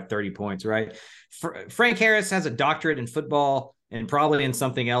winning by 30 points, right? Frank Harris has a doctorate in football and probably in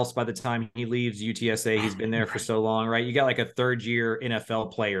something else by the time he leaves UTSA. He's been there for so long, right? You got a 3rd-year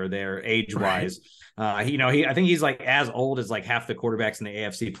NFL player there, age-wise. Right. I think he's as old as half the quarterbacks in the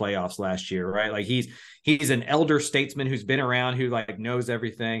AFC playoffs last year, right? He's an elder statesman who's been around, who knows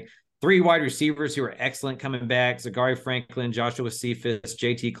everything. 3 wide receivers who are excellent coming back: Zachary Franklin, Joshua Cephas,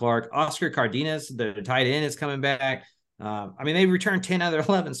 JT Clark, Oscar Cardenas, the tight end, is coming back. They returned 10 out of their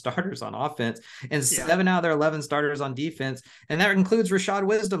 11 starters on offense and 7 out of their 11 starters on defense. And that includes Rashad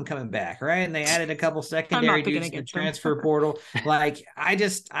Wisdom coming back, right? And they added a couple secondary dudes in the transfer portal. I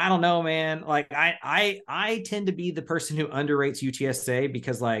don't know, man. I tend to be the person who underrates UTSA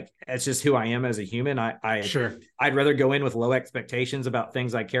because it's just who I am as a human. I'd rather go in with low expectations about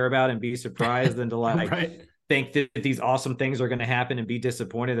things I care about and be surprised than to right. think that these awesome things are going to happen and be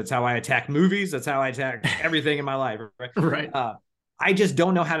disappointed. That's how I attack movies. That's how I attack everything in my life. Right. I just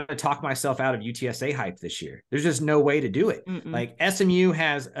don't know how to talk myself out of UTSA hype this year. There's just no way to do it. SMU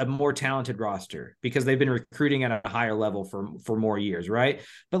has a more talented roster because they've been recruiting at a higher level for more years. Right.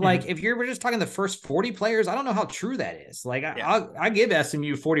 But if we're just talking the first 40 players, I don't know how true that is. I give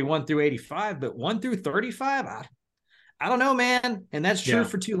SMU 41 through 85, but 1 through 35, I don't know, man. And that's true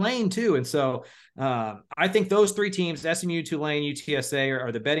for Tulane too. And so I think those 3 teams, SMU, Tulane, UTSA,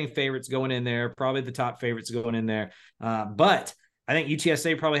 are the betting favorites going in there, probably the top favorites going in there. But I think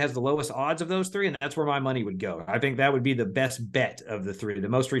UTSA probably has the lowest odds of those 3, and that's where my money would go. I think that would be the best bet of the 3, the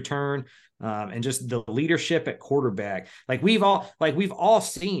most return, and just the leadership at quarterback. We've all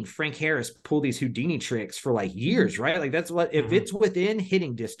seen Frank Harris pull these Houdini tricks for years, right? That's what, if it's within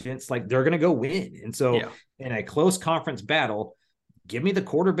hitting distance, they're going to go win. And so in a close conference battle, give me the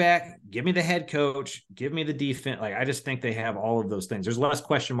quarterback, give me the head coach, give me the defense. I just think they have all of those things. There's less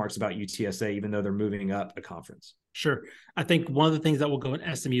question marks about UTSA, even though they're moving up a conference. Sure. I think one of the things that will go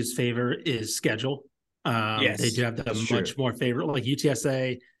in SMU's favor is schedule. They do have the much true. more favorable, like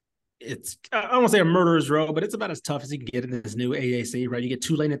UTSA. It's, I don't want to say a murderer's row, but it's about as tough as you can get in this new AAC, right? You get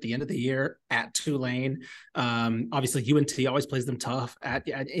Tulane at the end of the year at Tulane. Obviously, UNT always plays them tough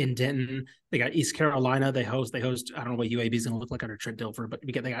in Denton. They got East Carolina. They host. I don't know what UAB is going to look like under Trent Dilfer, but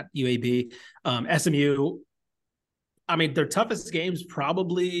they got UAB, SMU. I mean, their toughest games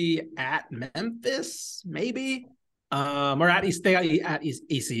probably at Memphis, maybe, or at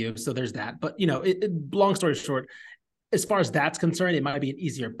ECU. So there's that. But long story short, as far as that's concerned, it might be an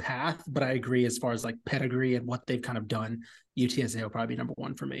easier path. But I agree, as far as like pedigree and what they've kind of done, UTSA will probably be number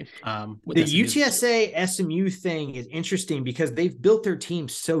one for me. The UTSA SMU thing is interesting because they've built their team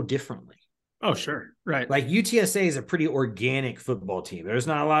so differently. Oh, sure. Right. Like UTSA is a pretty organic football team. There's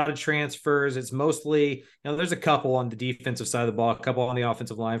not a lot of transfers. It's mostly, there's a couple on the defensive side of the ball, a couple on the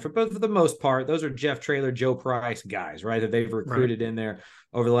offensive line. But for the most part, those are Jeff Traylor, Joe Price guys, right, that they've recruited in there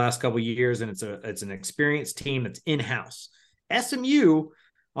over the last couple of years. And it's an experienced team that's in-house. SMU,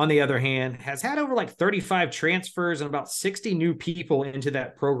 on the other hand, has had over like 35 transfers and about 60 new people into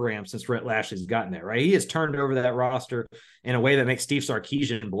that program since Rhett Lashlee's gotten there, right? He has turned over that roster in a way that makes Steve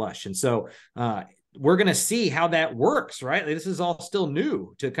Sarkisian blush. And so we're going to see how that works, right? Like, this is all still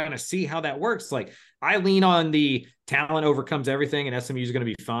new to kind of see how that works. Like, I lean on the talent overcomes everything, and SMU is going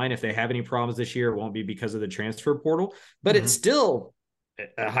to be fine. If they have any problems this year, it won't be because of the transfer portal, but it's still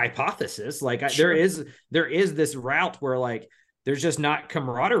a hypothesis. Like, there is this route where, like, there's just not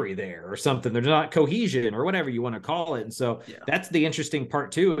camaraderie there or something. There's not cohesion or whatever you want to call it. And so that's the interesting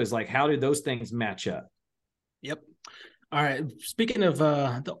part too, is like, how do those things match up? Yep. All right. Speaking of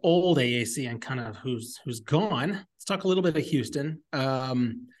the old AAC and kind of who's gone, let's talk a little bit of Houston.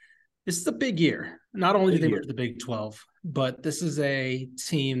 This is a big year. Not only do they move to the Big 12, but this is a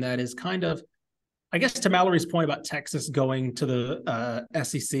team that is kind of, I guess, to Mallory's point about Texas going to the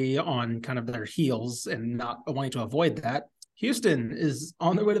SEC on kind of their heels and not wanting to avoid that. Houston is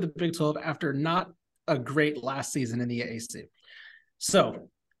on their way to the Big 12 after not a great last season in the AAC. So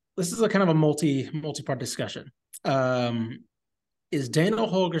this is a kind of a multi-part discussion. Is Dana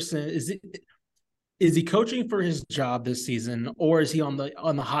Holgorsen, is he coaching for his job this season, or is he on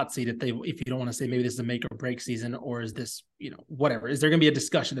the hot seat if you don't want to say maybe this is a make or break season, or is this, whatever? Is there going to be a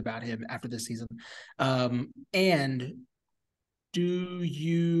discussion about him after this season? And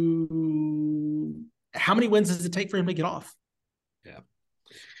how many wins does it take for him to get off? Yeah,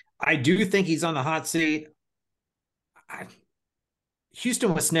 I do think he's on the hot seat.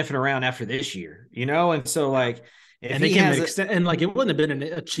 Houston was sniffing around after this year, and so like, if and they can extend, and like, it wouldn't have been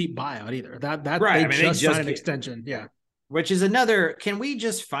a cheap buyout either. That right, they just signed an extension, Which is another. Can we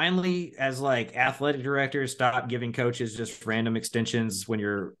just finally, as like athletic directors, stop giving coaches just random extensions when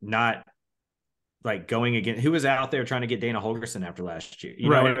you're not like going again? Who was out there trying to get Dana Holgorsen after last year? You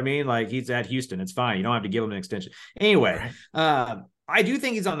know what I mean? Like, he's at Houston. It's fine. You don't have to give him an extension. Anyway, I do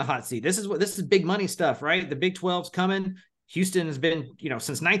think he's on the hot seat. This is big money stuff, right? The Big 12's coming. Houston has been,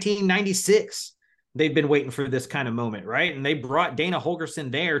 since 1996, they've been waiting for this kind of moment, right? And they brought Dana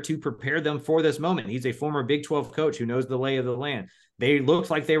Holgorsen there to prepare them for this moment. He's a former Big 12 coach who knows the lay of the land. They looked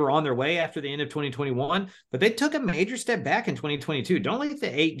like they were on their way after the end of 2021, but they took a major step back in 2022. Don't let the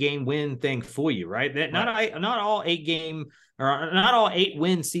 8-game win thing fool you, right? That not all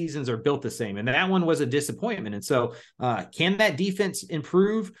 8-win seasons are built the same. And that one was a disappointment. And so can that defense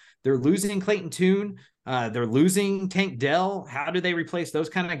improve? They're losing Clayton Tune. They're losing Tank Dell. How do they replace those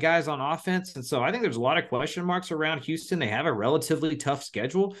kind of guys on offense? And so I think there's a lot of question marks around Houston. They have a relatively tough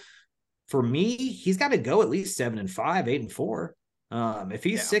schedule. For me, he's got to go at least 7-5, 8-4. If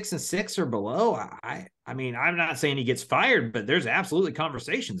he's 6-6 or below, I mean, I'm not saying he gets fired, but there's absolutely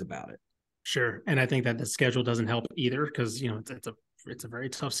conversations about it. Sure. And I think that the schedule doesn't help either, because, it's a very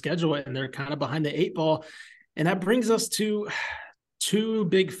tough schedule and they're kind of behind the 8 ball. And that brings us to two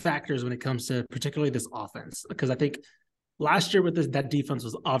big factors when it comes to particularly this offense, because I think last year with that defense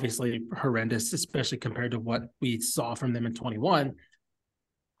was obviously horrendous, especially compared to what we saw from them in 21.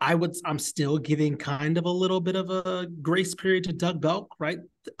 I'm still giving kind of a little bit of a grace period to Doug Belk, right?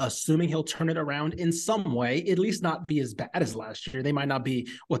 Assuming he'll turn it around in some way, at least not be as bad as last year. They might not be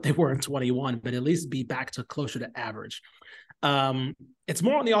what they were in 21, but at least be back to closer to average. It's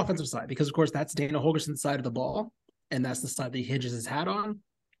more on the offensive side because, of course, that's Dana Holgorsen's side of the ball, and that's the side that he hinges his hat on.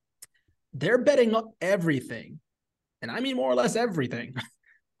 They're betting up everything, and I mean more or less everything,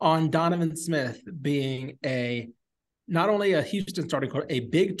 on Donovan Smith being not only a Houston starting quarterback, a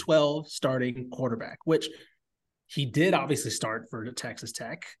Big 12 starting quarterback, which he did obviously start for Texas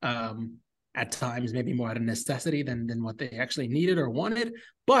Tech. At times, maybe more out of necessity than what they actually needed or wanted.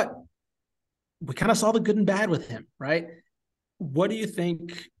 But we kind of saw the good and bad with him, right? What do you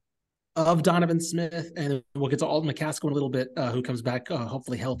think of Donovan Smith, and we'll get to Alton McCaskill in a little bit, who comes back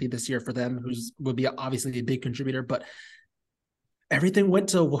hopefully healthy this year for them, would be obviously a big contributor. But everything went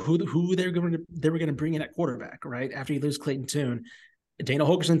to who they were going to bring in at quarterback, right? After you lose Clayton Tune, Dana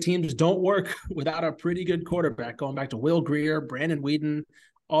Holgorsen teams don't work without a pretty good quarterback. Going back to Will Grier, Brandon Whedon,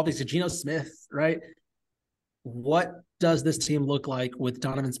 all these, Geno Smith, right? What does this team look like with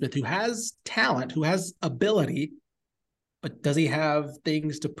Donovan Smith, who has talent, who has ability, but does he have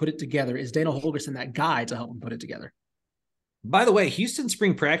things to put it together? Is Dana Holgorsen that guy to help him put it together? By the way, Houston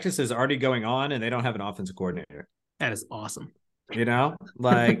spring practice is already going on, and they don't have an offensive coordinator. That is awesome. You know,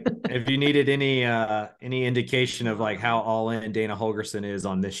 like if you needed any indication of like how all in Dana Holgorsen is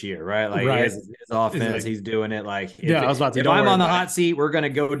on this year, right? Like his offense, he's doing it like, I was about to. If I'm on the hot seat, we're going to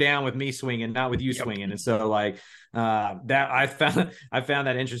go down with me swinging, not with you swinging. And so like that I found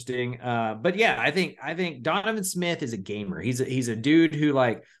that interesting. But yeah, I think Donovan Smith is a gamer. He's a dude who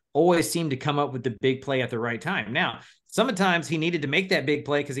like always seemed to come up with the big play at the right time. Now, sometimes he needed to make that big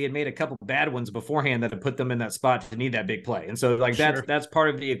play because he had made a couple bad ones beforehand that had put them in that spot to need that big play. And so like that's part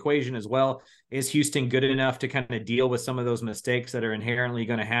of the equation as well. Is Houston good enough to kind of deal with some of those mistakes that are inherently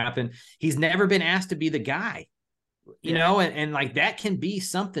going to happen? He's never been asked to be the guy, you know, and like that can be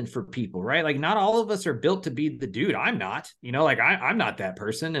something for people, right? Like not all of us are built to be the dude. I'm not, you know, like I'm not that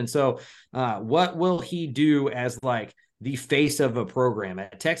person. And so what will he do as like the face of a program?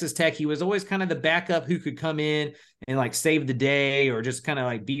 At Texas Tech, he was always kind of the backup who could come in and like save the day or just kind of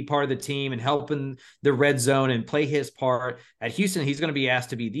like be part of the team and help in the red zone and play his part. At Houston, he's going to be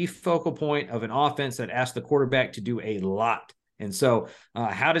asked to be the focal point of an offense that asks the quarterback to do a lot. And so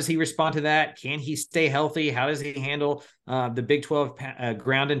how does he respond to that? Can he stay healthy? How does he handle the Big 12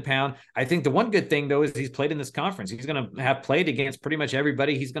 ground and pound? I think the one good thing, though, is he's played in this conference. He's going to have played against pretty much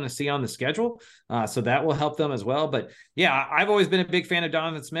everybody he's going to see on the schedule. So that will help them as well. But yeah, I've always been a big fan of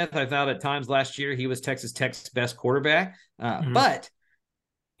Donovan Smith. I thought at times last year he was Texas Tech's best quarterback. But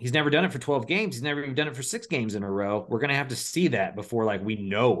he's never done it for 12 games. He's never even done it for 6 games in a row. We're going to have to see that before like we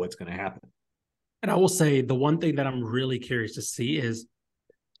know what's going to happen. And I will say the one thing that I'm really curious to see is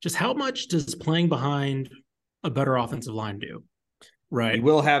just how much does playing behind a better offensive line do? Right. He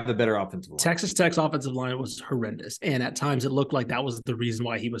will have the better offensive line. Texas Tech's offensive line was horrendous. And at times it looked like that was the reason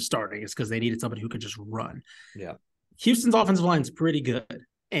why he was starting, is because they needed somebody who could just run. Yeah. Houston's offensive line is pretty good.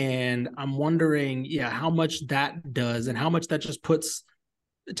 And I'm wondering, how much that does and how much that just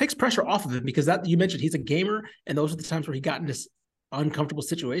it takes pressure off of him, because that you mentioned he's a gamer. And those are the times where he got into uncomfortable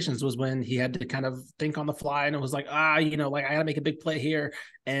situations, was when he had to kind of think on the fly, and it was like, like I gotta make a big play here,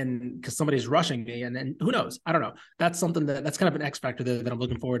 and because somebody's rushing me, and who knows, I don't know. That's something that's kind of an X factor that I'm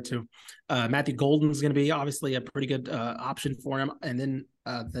looking forward to. Matthew Golden's going to be obviously a pretty good option for him, and then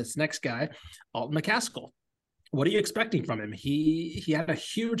this next guy, Alton McCaskill. What are you expecting from him? He had a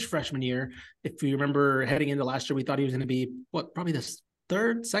huge freshman year. If you remember, heading into last year, we thought he was going to be probably this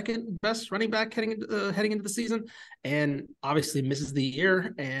second best running back heading into the season, and obviously misses the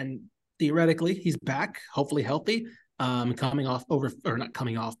year. And theoretically, he's back, hopefully healthy, coming off over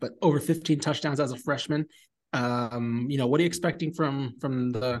 15 touchdowns as a freshman. What are you expecting from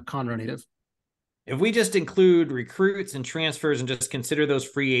the Conroe native? If we just include recruits and transfers and just consider those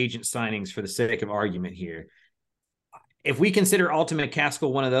free agent signings for the sake of argument here, if we consider Alton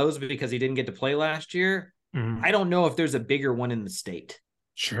McCaskill one of those because he didn't get to play last year, I don't know if there's a bigger one in the state.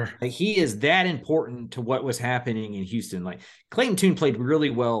 Sure. Like he is that important to what was happening in Houston. Like Clayton Tune played really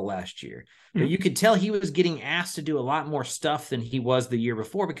well last year, but you could tell he was getting asked to do a lot more stuff than he was the year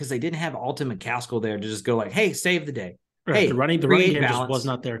before, because they didn't have Alton McCaskill there to just go like, hey, save the day. Right. Hey, the running game just was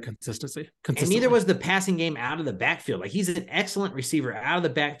not there consistently. And neither was the passing game out of the backfield. Like he's an excellent receiver out of the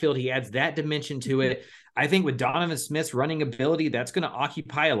backfield. He adds that dimension to it. I think with Donovan Smith's running ability, that's going to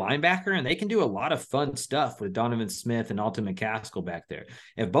occupy a linebacker, and they can do a lot of fun stuff with Donovan Smith and Alton McCaskill back there.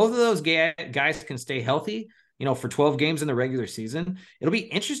 If both of those guys can stay healthy, for 12 games in the regular season, it'll be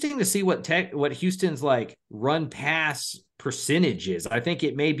interesting to see what Houston's like run pass percentage is. I think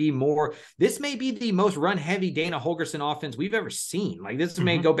it may be this may be the most run heavy Dana Holgorsen offense we've ever seen. Like this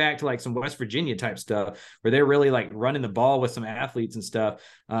may go back to like some West Virginia type stuff where they're really like running the ball with some athletes and stuff.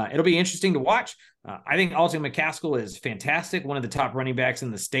 It'll be interesting to watch. I think Alton McCaskill is fantastic. One of the top running backs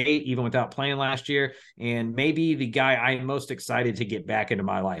in the state, even without playing last year, and maybe the guy I'm most excited to get back into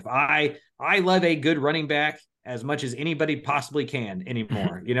my life. I love a good running back as much as anybody possibly can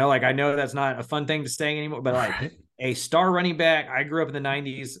anymore. Like I know that's not a fun thing to say anymore, but like a star running back, I grew up in the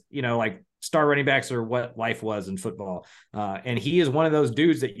 90s, like star running backs are what life was in football. And he is one of those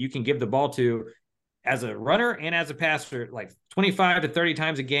dudes that you can give the ball to as a runner and as a passer, like 25 to 30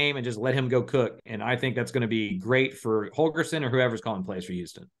 times a game, and just let him go cook. And I think that's going to be great for Holgorsen or whoever's calling plays for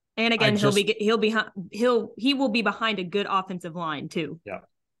Houston. And again, he will be behind a good offensive line too.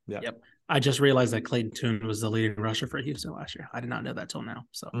 Yep. I just realized that Clayton Tune was the leading rusher for Houston last year. I did not know that till now.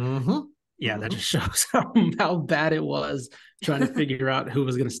 So that just shows how bad it was trying to figure out who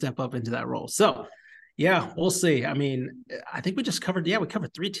was going to step up into that role. So yeah, we'll see. I mean, I think we covered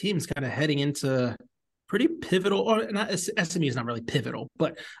 3 teams kind of heading into pretty pivotal, or not, SMU is not really pivotal,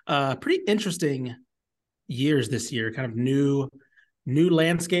 but pretty interesting years this year, kind of new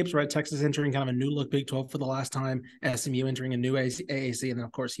landscapes, right? Texas entering kind of a new look Big 12 for the last time, SMU entering a new AAC, and then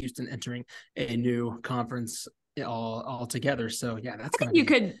of course Houston entering a new conference all together. So yeah, I think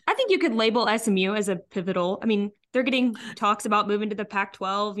you could label SMU as a pivotal. I mean, they're getting talks about moving to the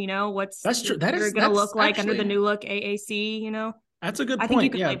Pac-12. You know, that's true. That is going to look like under the new look AAC. You know, that's a good point. I think you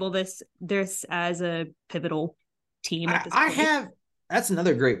could label this as a pivotal team. At this point. That's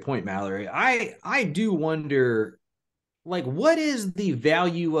another great point, Mallory. I do wonder, like, what is the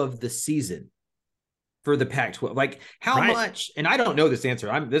value of the season for the Pac-12? Like, how much, and I don't know this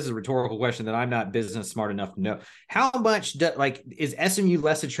answer. This is a rhetorical question that I'm not business smart enough to know. How much is SMU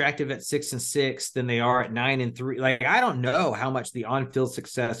less attractive at 6-6 than they are at 9-3? Like, I don't know how much the on-field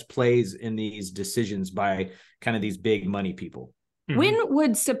success plays in these decisions by kind of these big money people. When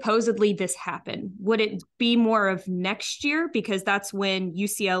would supposedly this happen? Would it be more of next year? Because that's when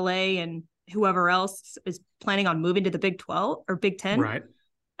UCLA and whoever else is planning on moving to the Big 12 or Big 10. Right.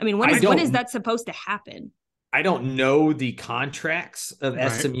 I mean, when is that supposed to happen? I don't know the contracts of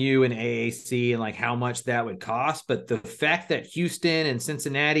SMU and AAC and like how much that would cost, but the fact that Houston and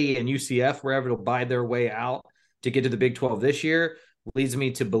Cincinnati and UCF were able to buy their way out to get to the Big 12 this year leads me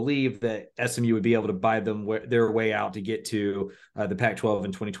to believe that SMU would be able to buy their way out to get to the Pac-12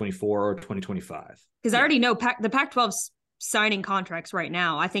 in 2024 or 2025. Because I already know the Pac-12's signing contracts right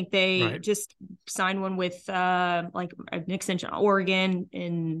now. I think they just signed one with like an extension on Oregon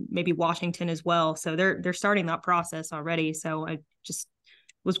and maybe Washington as well. So they're starting that process already. So I just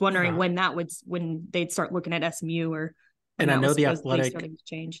was wondering when they'd start looking at SMU or. And I know the Athletic starting to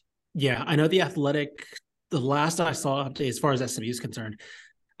change. Yeah, I know the Athletic. The last I saw update as far as SMU is concerned,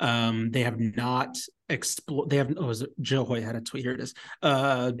 they have not explored. They haven't. Was it Joe Hoyt had a tweet? Here it is.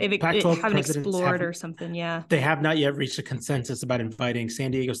 Pac-12 haven't explored or something. Yeah, they have not yet reached a consensus about inviting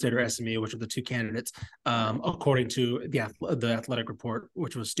San Diego State or SMU, which are the 2 candidates, according to the Athletic report,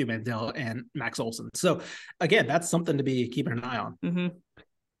 which was Stu Mandel and Max Olson. So again, that's something to be keeping an eye on. Mm-hmm.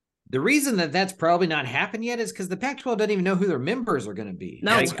 The reason that's probably not happened yet is because the Pac-12 doesn't even know who their members are going to be.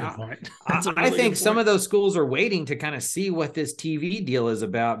 No, that's a good point. I think some of those schools are waiting to kind of see what this TV deal is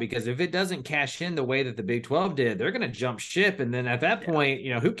about, because if it doesn't cash in the way that the Big 12 did, they're going to jump ship. And then at that point,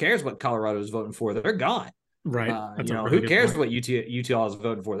 who cares what Colorado is voting for? They're gone. Right. Who cares what Utah is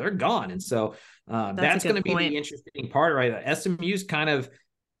voting for? They're gone. And so that's going to be the interesting part, right? SMU's kind of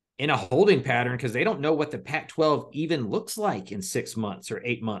in a holding pattern because they don't know what the Pac-12 even looks like in 6 months or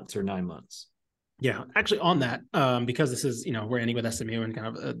 8 months or 9 months. Yeah, actually on that, because this is, we're ending with SMU and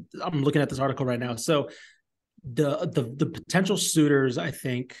kind of, I'm looking at this article right now. So the potential suitors, I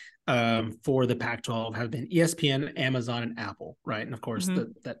think, for the Pac-12 have been ESPN, Amazon, and Apple, right? And of course,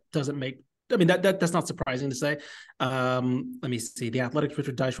 that doesn't make, that's not surprising to say. Let me see. The Athletic's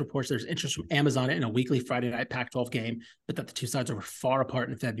Richard Deitch reports there's interest from Amazon in a weekly Friday night Pac-12 game, but that the 2 sides are far apart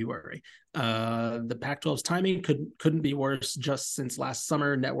in February. The Pac-12's timing couldn't be worse. Just since last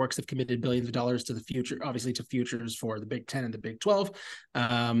summer, networks have committed billions of dollars to the future, obviously to futures for the Big 10 and the Big 12.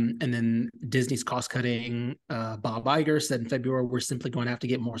 And then Disney's cost-cutting Bob Iger said in February, we're simply going to have to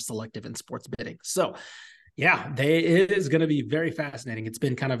get more selective in sports bidding. So yeah, it is going to be very fascinating. It's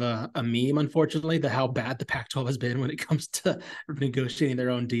been kind of a meme, unfortunately, how bad the Pac-12 has been when it comes to negotiating their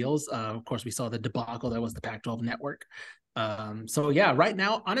own deals. Of course, we saw the debacle that was the Pac-12 network. So yeah, right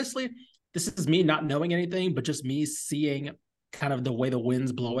now, honestly, this is me not knowing anything, but just me seeing kind of the way the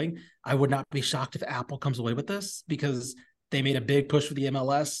wind's blowing. I would not be shocked if Apple comes away with this, because they made a big push for the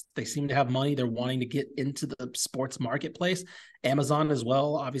MLS. They seem to have money. They're wanting to get into the sports marketplace. Amazon as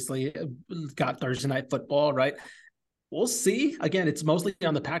well, obviously, got Thursday Night Football, right? We'll see. Again, it's mostly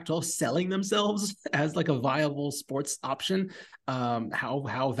on the Pac-12 selling themselves as like a viable sports option.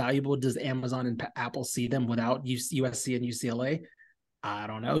 How valuable does Amazon and Apple see them without USC and UCLA? I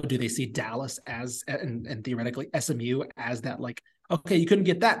don't know. Do they see Dallas as, and theoretically SMU as that, like, okay, you couldn't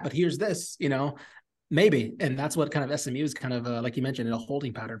get that, but here's this, maybe. And that's what kind of SMU is kind of like you mentioned, in a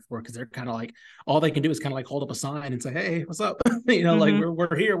holding pattern for, because they're kind of like, all they can do is kind of like hold up a sign and say, hey, what's up? Like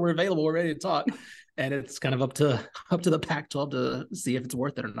we're here, we're available, we're ready to talk. And it's kind of up to the Pac-12 to see if it's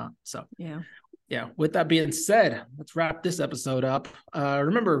worth it or not. So yeah. With that being said, let's wrap this episode up.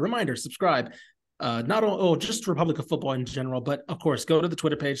 Reminder, subscribe. not only just Republic of Football in general, but of course, go to the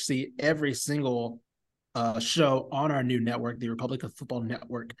Twitter page, see every single show on our new network, the Republic of Football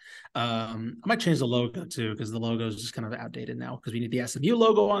Network. I might change the logo too, because the logo is just kind of outdated now, because we need the SMU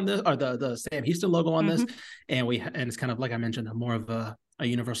logo on this, or the Sam Houston logo on this, and it's kind of, like I mentioned, more of a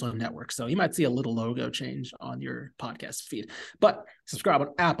universal network. So you might see a little logo change on your podcast feed. But subscribe on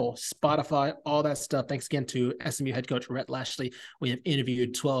Apple, Spotify, all that stuff. Thanks again to SMU head coach Rhett Lashlee. We have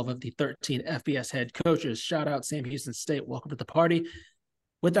interviewed 12 of the 13 FBS head coaches. Shout out Sam Houston State. Welcome to the party.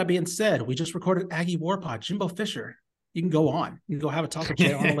 With that being said, we just recorded Aggie Warpod. Jimbo Fisher, you can go on. You can go have a talk with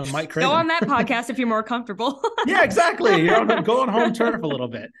Jay Arnold and Mike Craven. Go on that podcast if you're more comfortable. Yeah, exactly. Go on home turf a little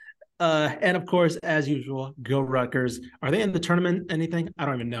bit. And of course, as usual, go Rutgers. Are they in the tournament? Anything? I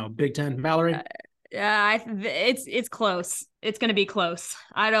don't even know. Big Ten, Mallory? It's close. It's going to be close.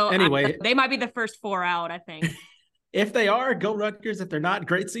 Anyway, they might be the first 4 out, I think. If they are, go Rutgers. If they're not,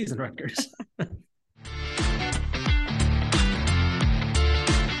 great season, Rutgers.